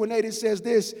 32:8, it says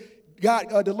this. God,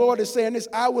 the Lord is saying this: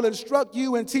 I will instruct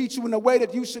you and teach you in the way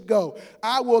that you should go.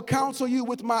 I will counsel you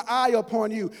with my eye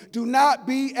upon you. Do not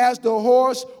be as the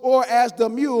horse or as the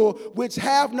mule, which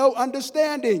have no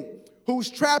understanding,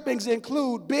 whose trappings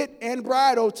include bit and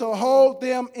bridle to hold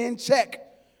them in check.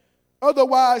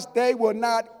 Otherwise, they will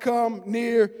not come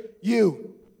near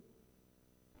you.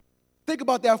 Think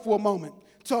about that for a moment.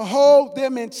 To hold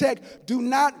them in check. Do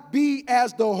not be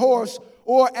as the horse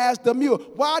or as the mule.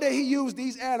 Why did he use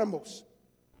these animals?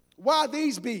 Why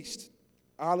these beasts?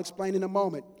 I'll explain in a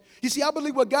moment. You see, I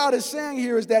believe what God is saying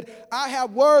here is that I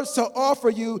have words to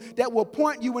offer you that will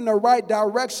point you in the right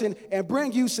direction and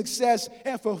bring you success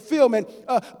and fulfillment.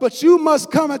 But you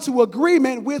must come into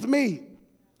agreement with me.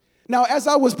 Now, as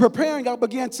I was preparing, I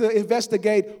began to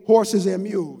investigate horses and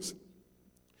mules.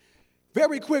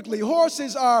 Very quickly,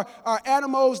 horses are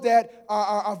animals that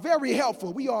are very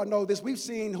helpful. We all know this. We've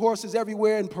seen horses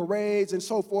everywhere in parades and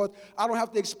so forth. I don't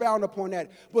have to expound upon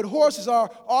that. But horses are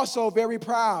also very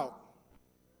proud.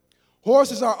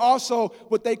 Horses are also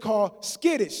what they call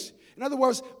skittish. In other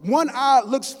words, one eye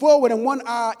looks forward and one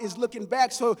eye is looking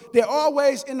back. So they're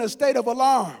always in a state of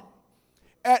alarm.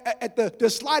 At the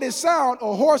slightest sound,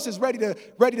 a horse is ready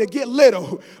to get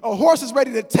little. A horse is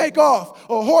ready to take off.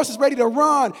 A horse is ready to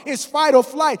run. It's fight or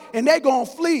flight, and they're going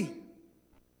to flee.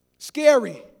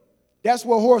 Scary. That's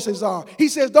what horses are. He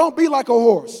says, don't be like a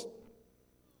horse.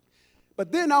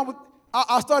 But then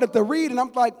I started to read, and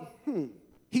I'm like,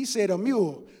 he said a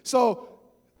mule. So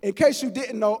in case you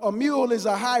didn't know, a mule is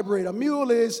a hybrid. A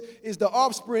mule is the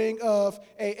offspring of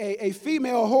a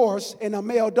female horse and a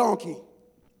male donkey.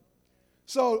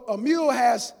 So a mule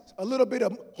has a little bit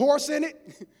of horse in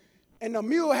it, and a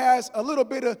mule has a little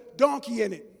bit of donkey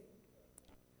in it.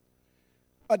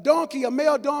 A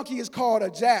male donkey is called a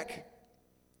jack.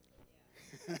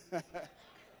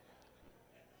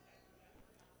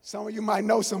 Some of you might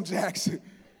know some jacks.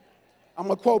 I'm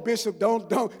going to quote Bishop, don't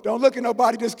look at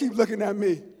nobody, just keep looking at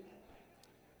me.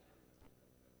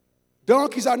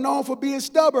 Donkeys are known for being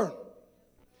stubborn.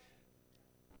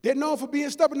 They're known for being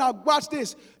stubborn. Now, watch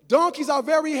this. Donkeys are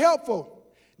very helpful.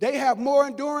 They have more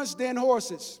endurance than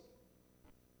horses.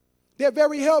 They're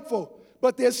very helpful,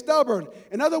 but they're stubborn.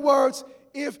 In other words,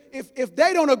 if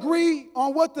they don't agree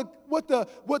on what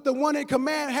the one in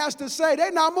command has to say,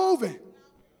 they're not moving.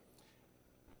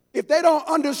 If they don't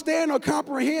understand or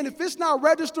comprehend, if it's not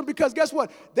registered, because guess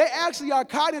what? They actually are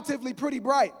cognitively pretty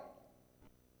bright.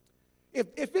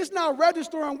 If it's not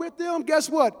registering with them, guess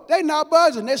what? They're not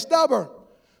budging. They're stubborn.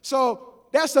 So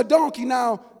that's a donkey.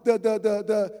 Now,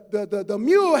 the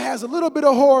mule has a little bit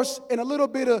of horse and a little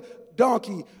bit of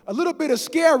donkey, a little bit of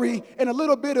scary and a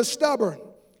little bit of stubborn,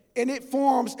 and it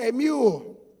forms a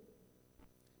mule.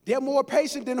 They're more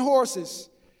patient than horses.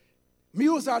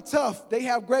 Mules are tough. They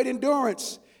have great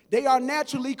endurance. They are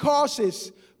naturally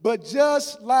cautious, but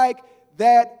just like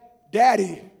that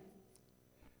daddy,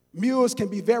 mules can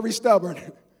be very stubborn.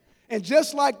 And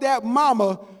just like that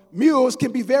mama, mules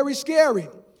can be very scary.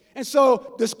 And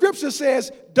so the scripture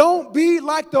says, don't be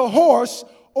like the horse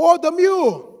or the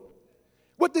mule.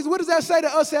 What does that say to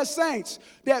us as saints?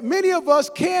 That many of us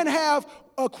can have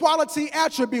quality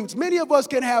attributes. Many of us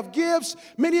can have gifts.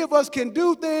 Many of us can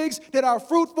do things that are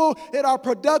fruitful, that are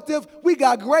productive. We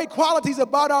got great qualities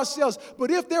about ourselves. But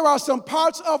if there are some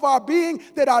parts of our being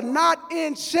that are not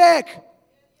in check,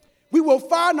 we will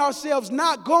find ourselves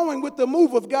not going with the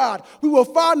move of God. We will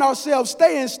find ourselves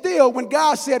staying still when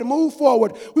God said move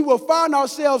forward. We will find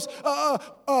ourselves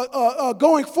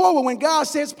going forward when God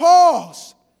says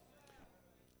pause.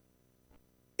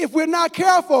 If we're not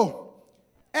careful,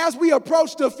 as we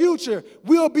approach the future,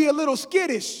 we'll be a little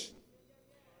skittish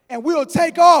and we'll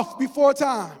take off before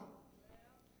time.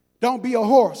 Don't be a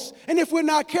horse. And if we're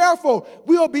not careful,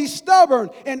 we'll be stubborn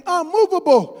and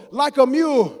unmovable like a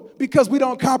mule because we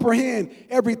don't comprehend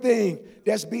everything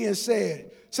that's being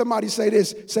said. Somebody say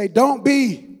this. Say, don't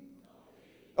be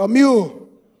a mule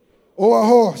or a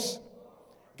horse.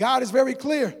 God is very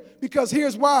clear because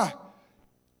here's why.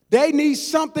 They need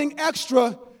something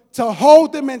extra to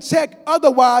hold them in check.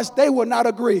 Otherwise, they will not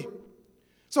agree.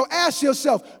 So ask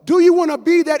yourself, do you want to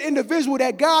be that individual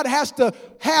that God has to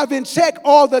have in check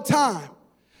all the time?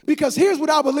 Because here's what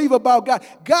I believe about God.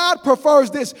 God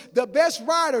prefers this. The best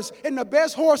riders and the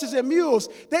best horses and mules,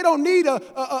 they don't need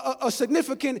a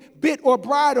significant bit or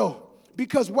bridle.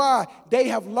 Because why? They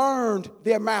have learned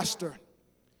their master.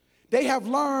 They have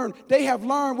learned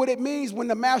what it means when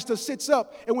the master sits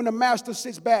up and when the master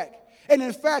sits back. And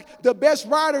in fact, the best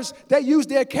riders, they use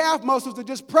their calf muscles to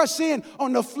just press in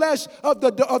on the flesh of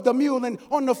the mule and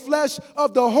on the flesh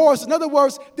of the horse. In other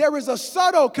words, there is a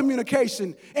subtle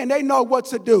communication, and they know what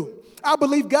to do. I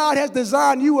believe God has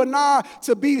designed you and I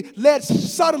to be led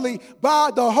subtly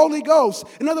by the Holy Ghost.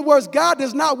 In other words, God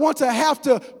does not want to have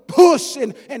to push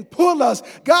and pull us.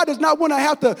 God does not want to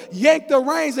have to yank the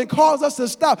reins and cause us to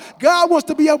stop. God wants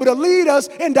to be able to lead us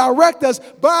and direct us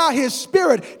by his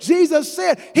Spirit. Jesus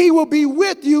said he will be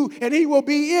with you and he will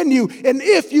be in you. And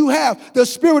if you have the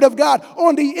Spirit of God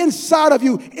on the inside of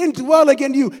you, indwelling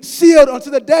in you, sealed unto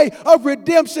the day of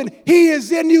redemption, he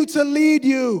is in you to lead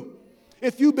you.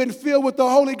 If you've been filled with the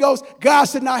Holy Ghost, God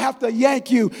should not have to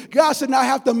yank you. God should not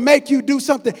have to make you do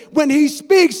something. When he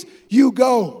speaks, you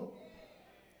go.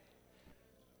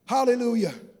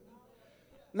 Hallelujah.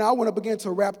 Now, I want to begin to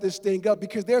wrap this thing up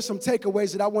because there's some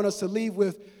takeaways that I want us to leave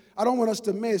with. I don't want us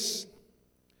to miss.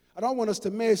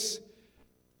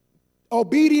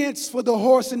 Obedience for the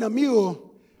horse and the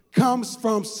mule comes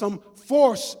from some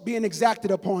force being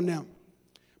exacted upon them.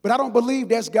 But I don't believe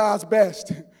that's God's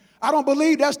best. I don't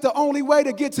believe that's the only way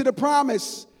to get to the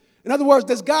promise. In other words,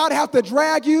 does God have to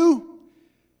drag you?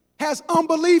 Has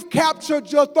unbelief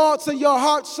captured your thoughts and your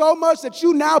heart so much that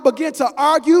you now begin to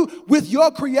argue with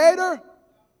your Creator?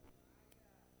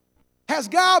 Has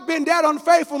God been that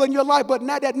unfaithful in your life, but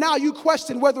now you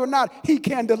question whether or not he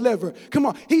can deliver? Come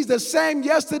on, he's the same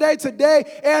yesterday,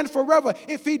 today, and forever.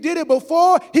 If he did it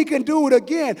before, he can do it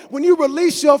again. When you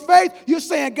release your faith, you're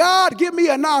saying, God, give me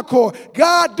an encore.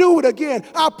 God, do it again.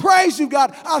 I praise you,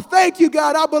 God. I thank you,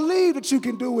 God. I believe that you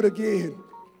can do it again.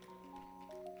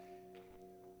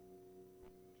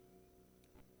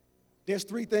 There's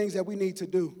three things that we need to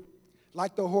do.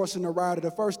 Like the horse and the rider,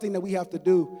 the first thing that we have to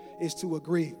do is to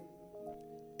agree.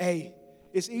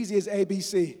 It's easy as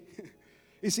ABC.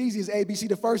 It's easy as ABC.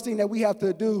 The first thing that we have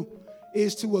to do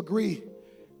is to agree.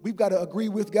 We've got to agree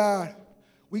with God.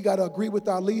 We got to agree with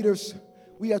our leaders.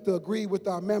 We have to agree with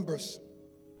our members.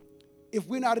 If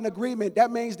we're not in agreement,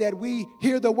 that means that we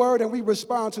hear the word and we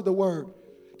respond to the word.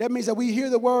 That means that we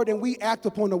hear the word and we act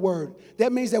upon the word.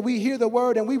 That means that we hear the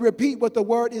word and we repeat what the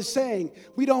word is saying.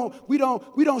 We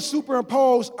don't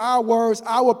superimpose our words,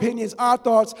 our opinions, our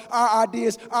thoughts, our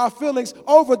ideas, our feelings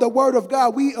over the word of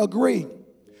God. We agree.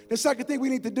 The second thing we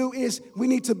need to do is we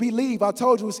need to believe. I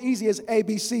told you it's easy as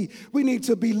ABC. We need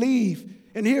to believe.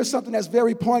 And here's something that's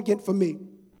very poignant for me.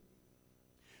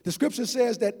 The scripture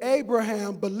says that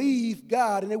Abraham believed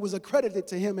God and it was accredited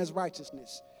to him as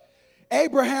righteousness.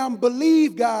 Abraham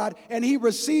believed God and he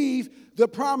received the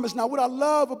promise. Now, what I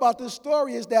love about this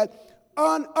story is that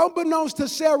unbeknownst to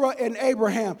Sarah and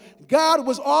Abraham, God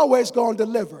was always going to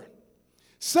deliver.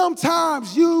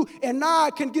 Sometimes you and I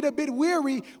can get a bit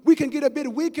weary. We can get a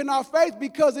bit weak in our faith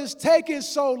because it's taking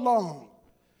so long.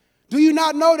 Do you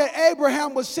not know that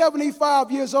Abraham was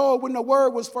 75 years old when the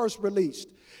word was first released?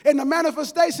 And the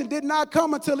manifestation did not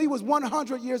come until he was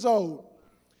 100 years old.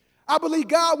 I believe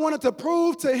God wanted to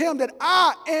prove to him that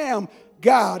I am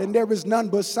God and there is none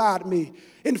beside me.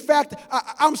 In fact,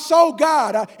 I'm so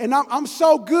God, and I'm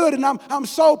so good, and I'm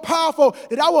so powerful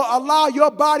that I will allow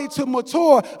your body to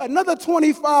mature another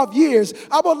 25 years.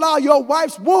 I will allow your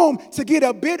wife's womb to get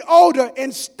a bit older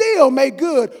and still make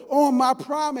good on my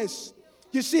promise.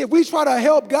 You see, if we try to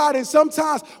help God, and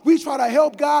sometimes we try to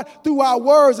help God through our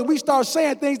words, and we start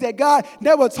saying things that God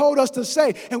never told us to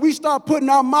say, and we start putting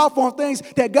our mouth on things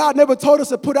that God never told us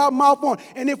to put our mouth on,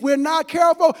 and if we're not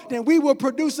careful, then we will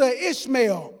produce an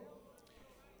Ishmael.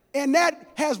 And that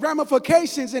has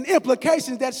ramifications and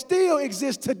implications that still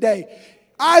exist today.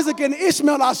 Isaac and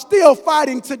Ishmael are still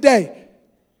fighting today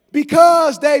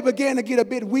because they began to get a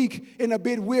bit weak and a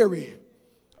bit weary.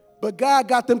 But God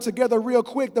got them together real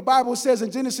quick. The Bible says in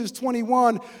Genesis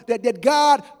 21 that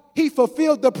God, he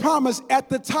fulfilled the promise at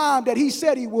the time that he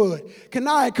said he would. Can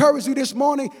I encourage you this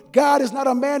morning? God is not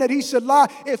a man that he should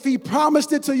lie. If he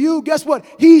promised it to you, guess what?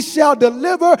 He shall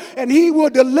deliver, and he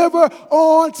will deliver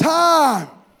on time.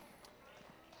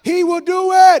 He will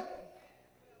do it.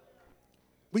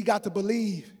 We got to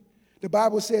believe. The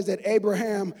Bible says that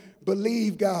Abraham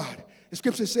believed God. The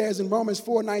scripture says in Romans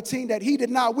 4:19 that he did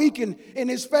not weaken in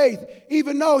his faith,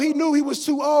 even though he knew he was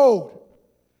too old.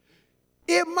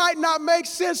 It might not make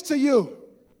sense to you.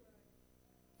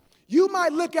 You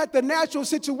might look at the natural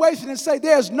situation and say,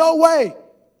 there's no way.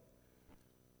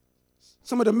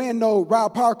 Some of the men know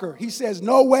Rob Parker. He says,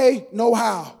 no way, no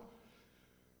how.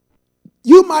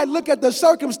 You might look at the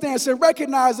circumstance and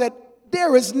recognize that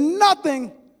there is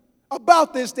nothing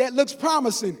about this that looks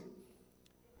promising.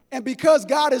 And because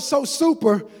God is so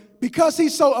super, because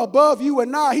he's so above you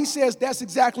and I, he says, that's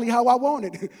exactly how I want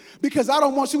it. Because I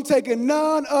don't want you taking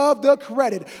none of the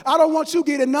credit. I don't want you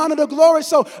getting none of the glory.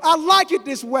 So I like it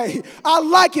this way. I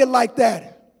like it like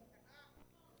that.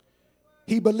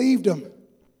 He believed him.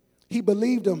 He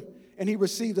believed him, and he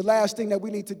received. The last thing that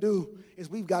we need to do is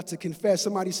we've got to confess.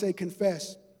 Somebody say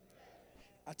confess.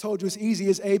 I told you it's easy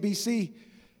as ABC.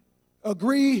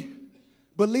 Agree,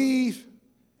 believe,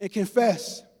 and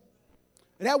confess.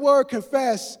 And that word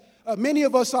confess, many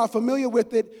of us are familiar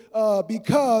with it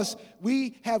because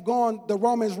we have gone the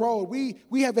Romans road.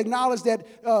 We have acknowledged that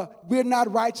we're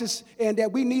not righteous and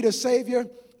that we need a Savior.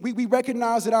 We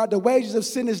recognize that the wages of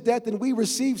sin is death, and we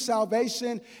receive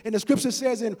salvation. And the scripture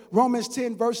says in Romans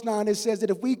 10, verse 9, it says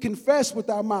that if we confess with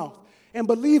our mouth and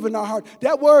believe in our heart,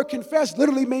 that word confess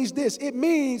literally means this. It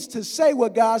means to say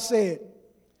what God said.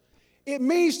 It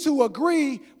means to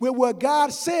agree with what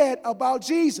God said about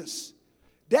Jesus.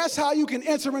 That's how you can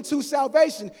enter into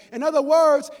salvation. In other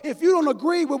words, if you don't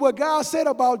agree with what God said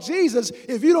about Jesus,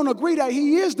 if you don't agree that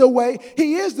he is the way,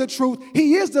 he is the truth,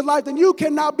 he is the life, then you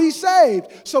cannot be saved.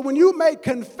 So when you make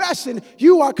confession,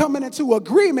 you are coming into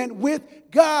agreement with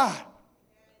God.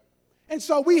 And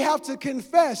so we have to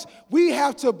confess. We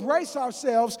have to brace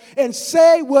ourselves and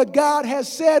say what God has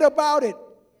said about it.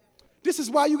 This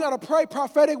is why you got to pray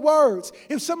prophetic words.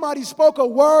 If somebody spoke a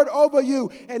word over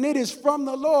you and it is from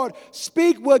the Lord,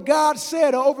 speak what God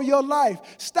said over your life.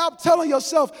 Stop telling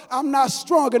yourself, I'm not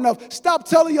strong enough. Stop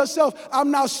telling yourself,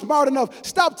 I'm not smart enough.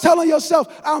 Stop telling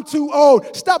yourself, I'm too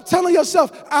old. Stop telling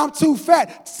yourself, I'm too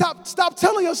fat. Stop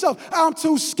telling yourself, I'm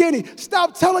too skinny.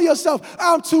 Stop telling yourself,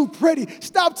 I'm too pretty.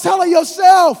 Stop telling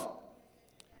yourself.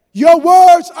 Your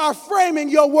words are framing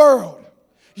your world.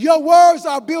 Your words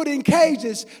are building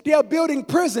cages. They are building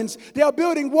prisons. They are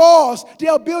building walls. They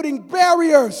are building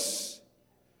barriers.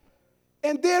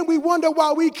 And then we wonder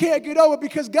why we can't get over,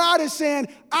 because God is saying,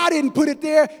 I didn't put it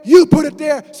there. You put it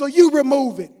there, so you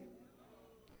remove it.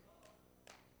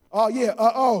 Oh, yeah,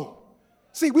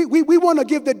 See, we want to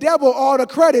give the devil all the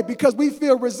credit because we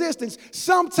feel resistance.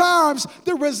 Sometimes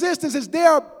the resistance is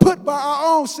there put by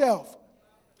our own self.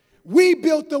 We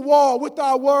built the wall with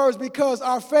our words because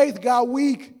our faith got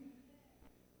weak.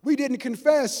 We didn't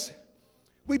confess.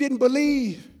 We didn't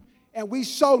believe. And we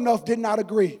sure enough did not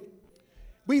agree.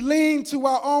 We leaned to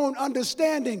our own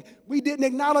understanding. We didn't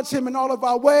acknowledge him in all of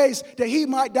our ways that he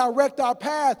might direct our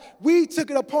path. We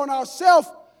took it upon ourselves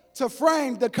to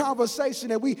frame the conversation.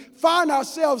 And we find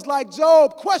ourselves like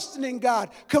Job, questioning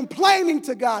God, complaining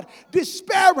to God,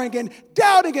 despairing and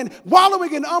doubting and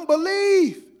wallowing in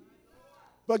unbelief.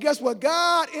 But guess what?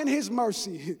 God, in his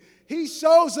mercy, he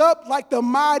shows up like the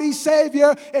mighty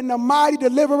Savior and the mighty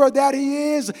deliverer that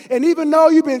he is. And even though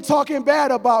you've been talking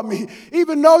bad about me,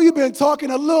 even though you've been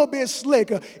talking a little bit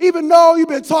slick, even though you've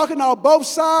been talking on both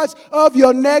sides of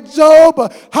your neck,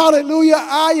 Job, hallelujah,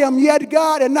 I am yet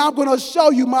God, and I'm going to show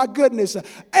you my goodness.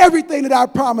 Everything that I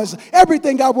promised,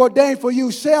 everything I've ordained for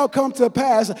you shall come to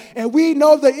pass. And we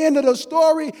know the end of the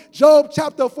story. Job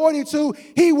chapter 42,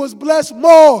 he was blessed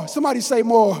more. Somebody say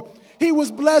more. He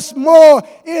was blessed more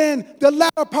in the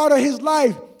latter part of his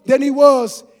life than he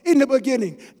was in the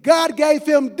beginning. God gave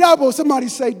him double. Somebody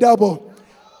say double.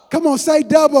 Come on, say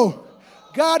double.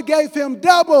 God gave him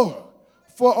double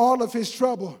for all of his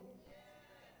trouble.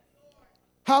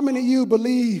 How many of you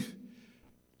believe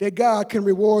that God can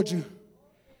reward you?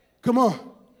 Come on.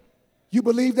 You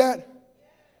believe that?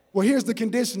 Well, here's the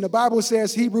condition. The Bible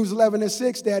says, Hebrews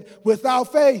 11:6, that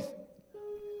without faith,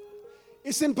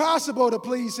 it's impossible to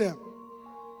please him.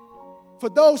 For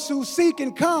those who seek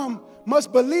and come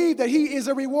must believe that he is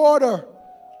a rewarder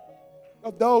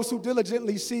of those who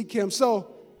diligently seek him.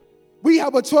 So we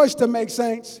have a choice to make,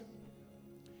 saints.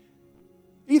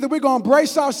 Either we're going to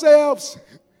brace ourselves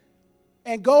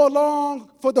and go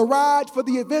along for the ride, for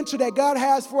the adventure that God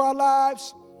has for our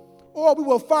lives, or we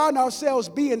will find ourselves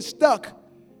being stuck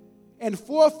and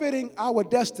forfeiting our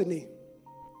destiny.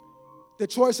 The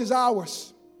choice is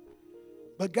ours,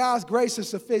 but God's grace is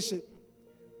sufficient.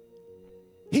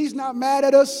 He's not mad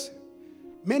at us.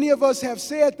 Many of us have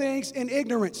said things in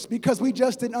ignorance because we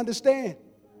just didn't understand.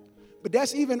 But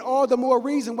that's even all the more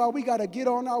reason why we got to get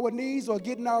on our knees or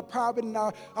get in our private and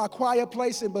our quiet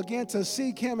place and begin to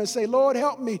seek him and say, Lord,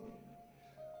 help me.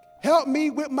 Help me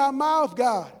with my mouth,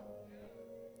 God.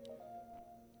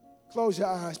 Close your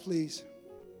eyes, please.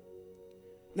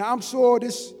 Now, I'm sure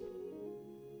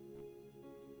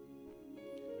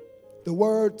the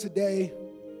word today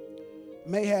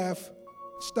may have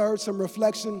stirred some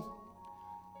reflection,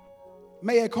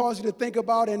 may have caused you to think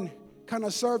about and kind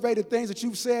of survey the things that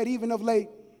you've said even of late.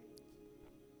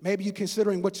 Maybe you're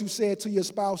considering what you said to your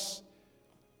spouse,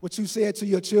 what you said to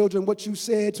your children, what you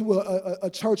said to a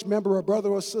church member, a brother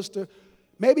or sister.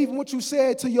 Maybe even what you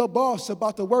said to your boss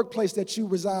about the workplace that you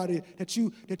reside in, that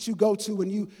you go to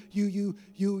and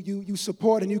you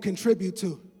support and you contribute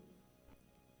to.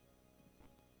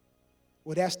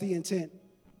 Well, that's the intent.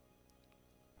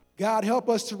 God, help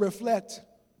us to reflect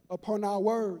upon our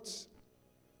words.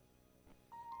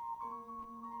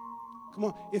 Come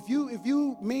on, if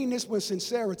you mean this with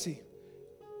sincerity,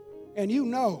 and you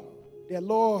know that,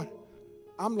 Lord,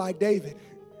 I'm like David,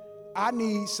 I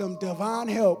need some divine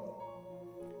help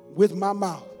with my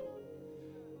mouth.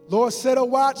 Lord, set a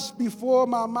watch before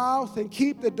my mouth and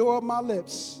keep the door of my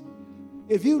lips.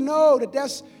 If you know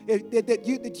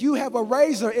that you have a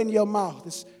razor in your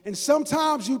mouth, and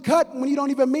sometimes you cut when you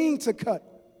don't even mean to cut,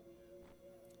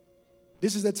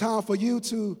 this is the time for you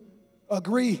to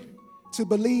agree, to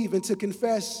believe, and to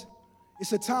confess.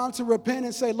 It's a time to repent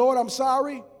and say, Lord, I'm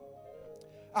sorry.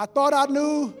 I thought I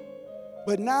knew,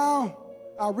 but now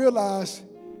I realize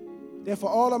that for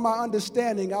all of my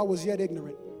understanding, I was yet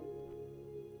ignorant.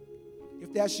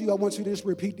 If that's you, I want you to just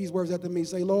repeat these words after me.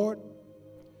 Say, Lord,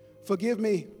 forgive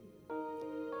me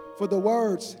for the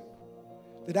words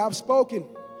that I've spoken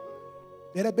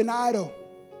that have been idle.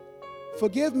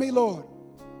 Forgive me, Lord,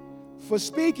 for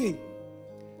speaking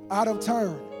out of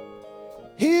turn.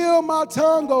 Heal my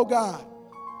tongue, oh God.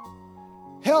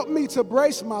 Help me to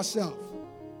brace myself,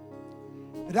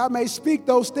 that I may speak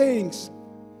those things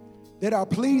that are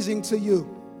pleasing to you.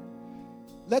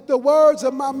 Let the words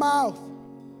of my mouth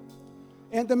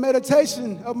and the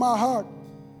meditation of my heart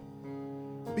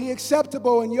be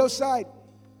acceptable in your sight,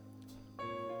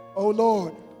 O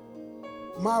Lord,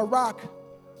 my rock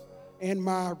and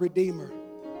my redeemer.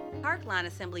 Parkline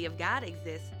Assembly of God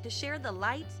exists to share the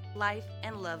light, life,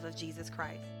 and love of Jesus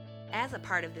Christ. As a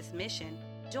part of this mission,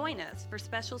 join us for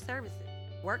special services,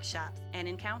 workshops, and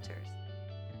encounters.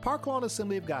 Park Lawn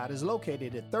Assembly of God is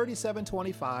located at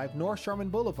 3725 North Sherman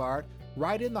Boulevard,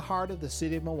 right in the heart of the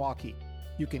city of Milwaukee.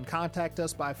 You can contact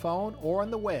us by phone or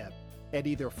on the web at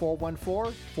either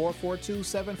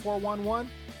 414-442-7411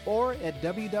 or at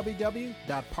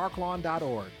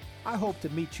www.parklawn.org. I hope to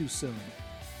meet you soon.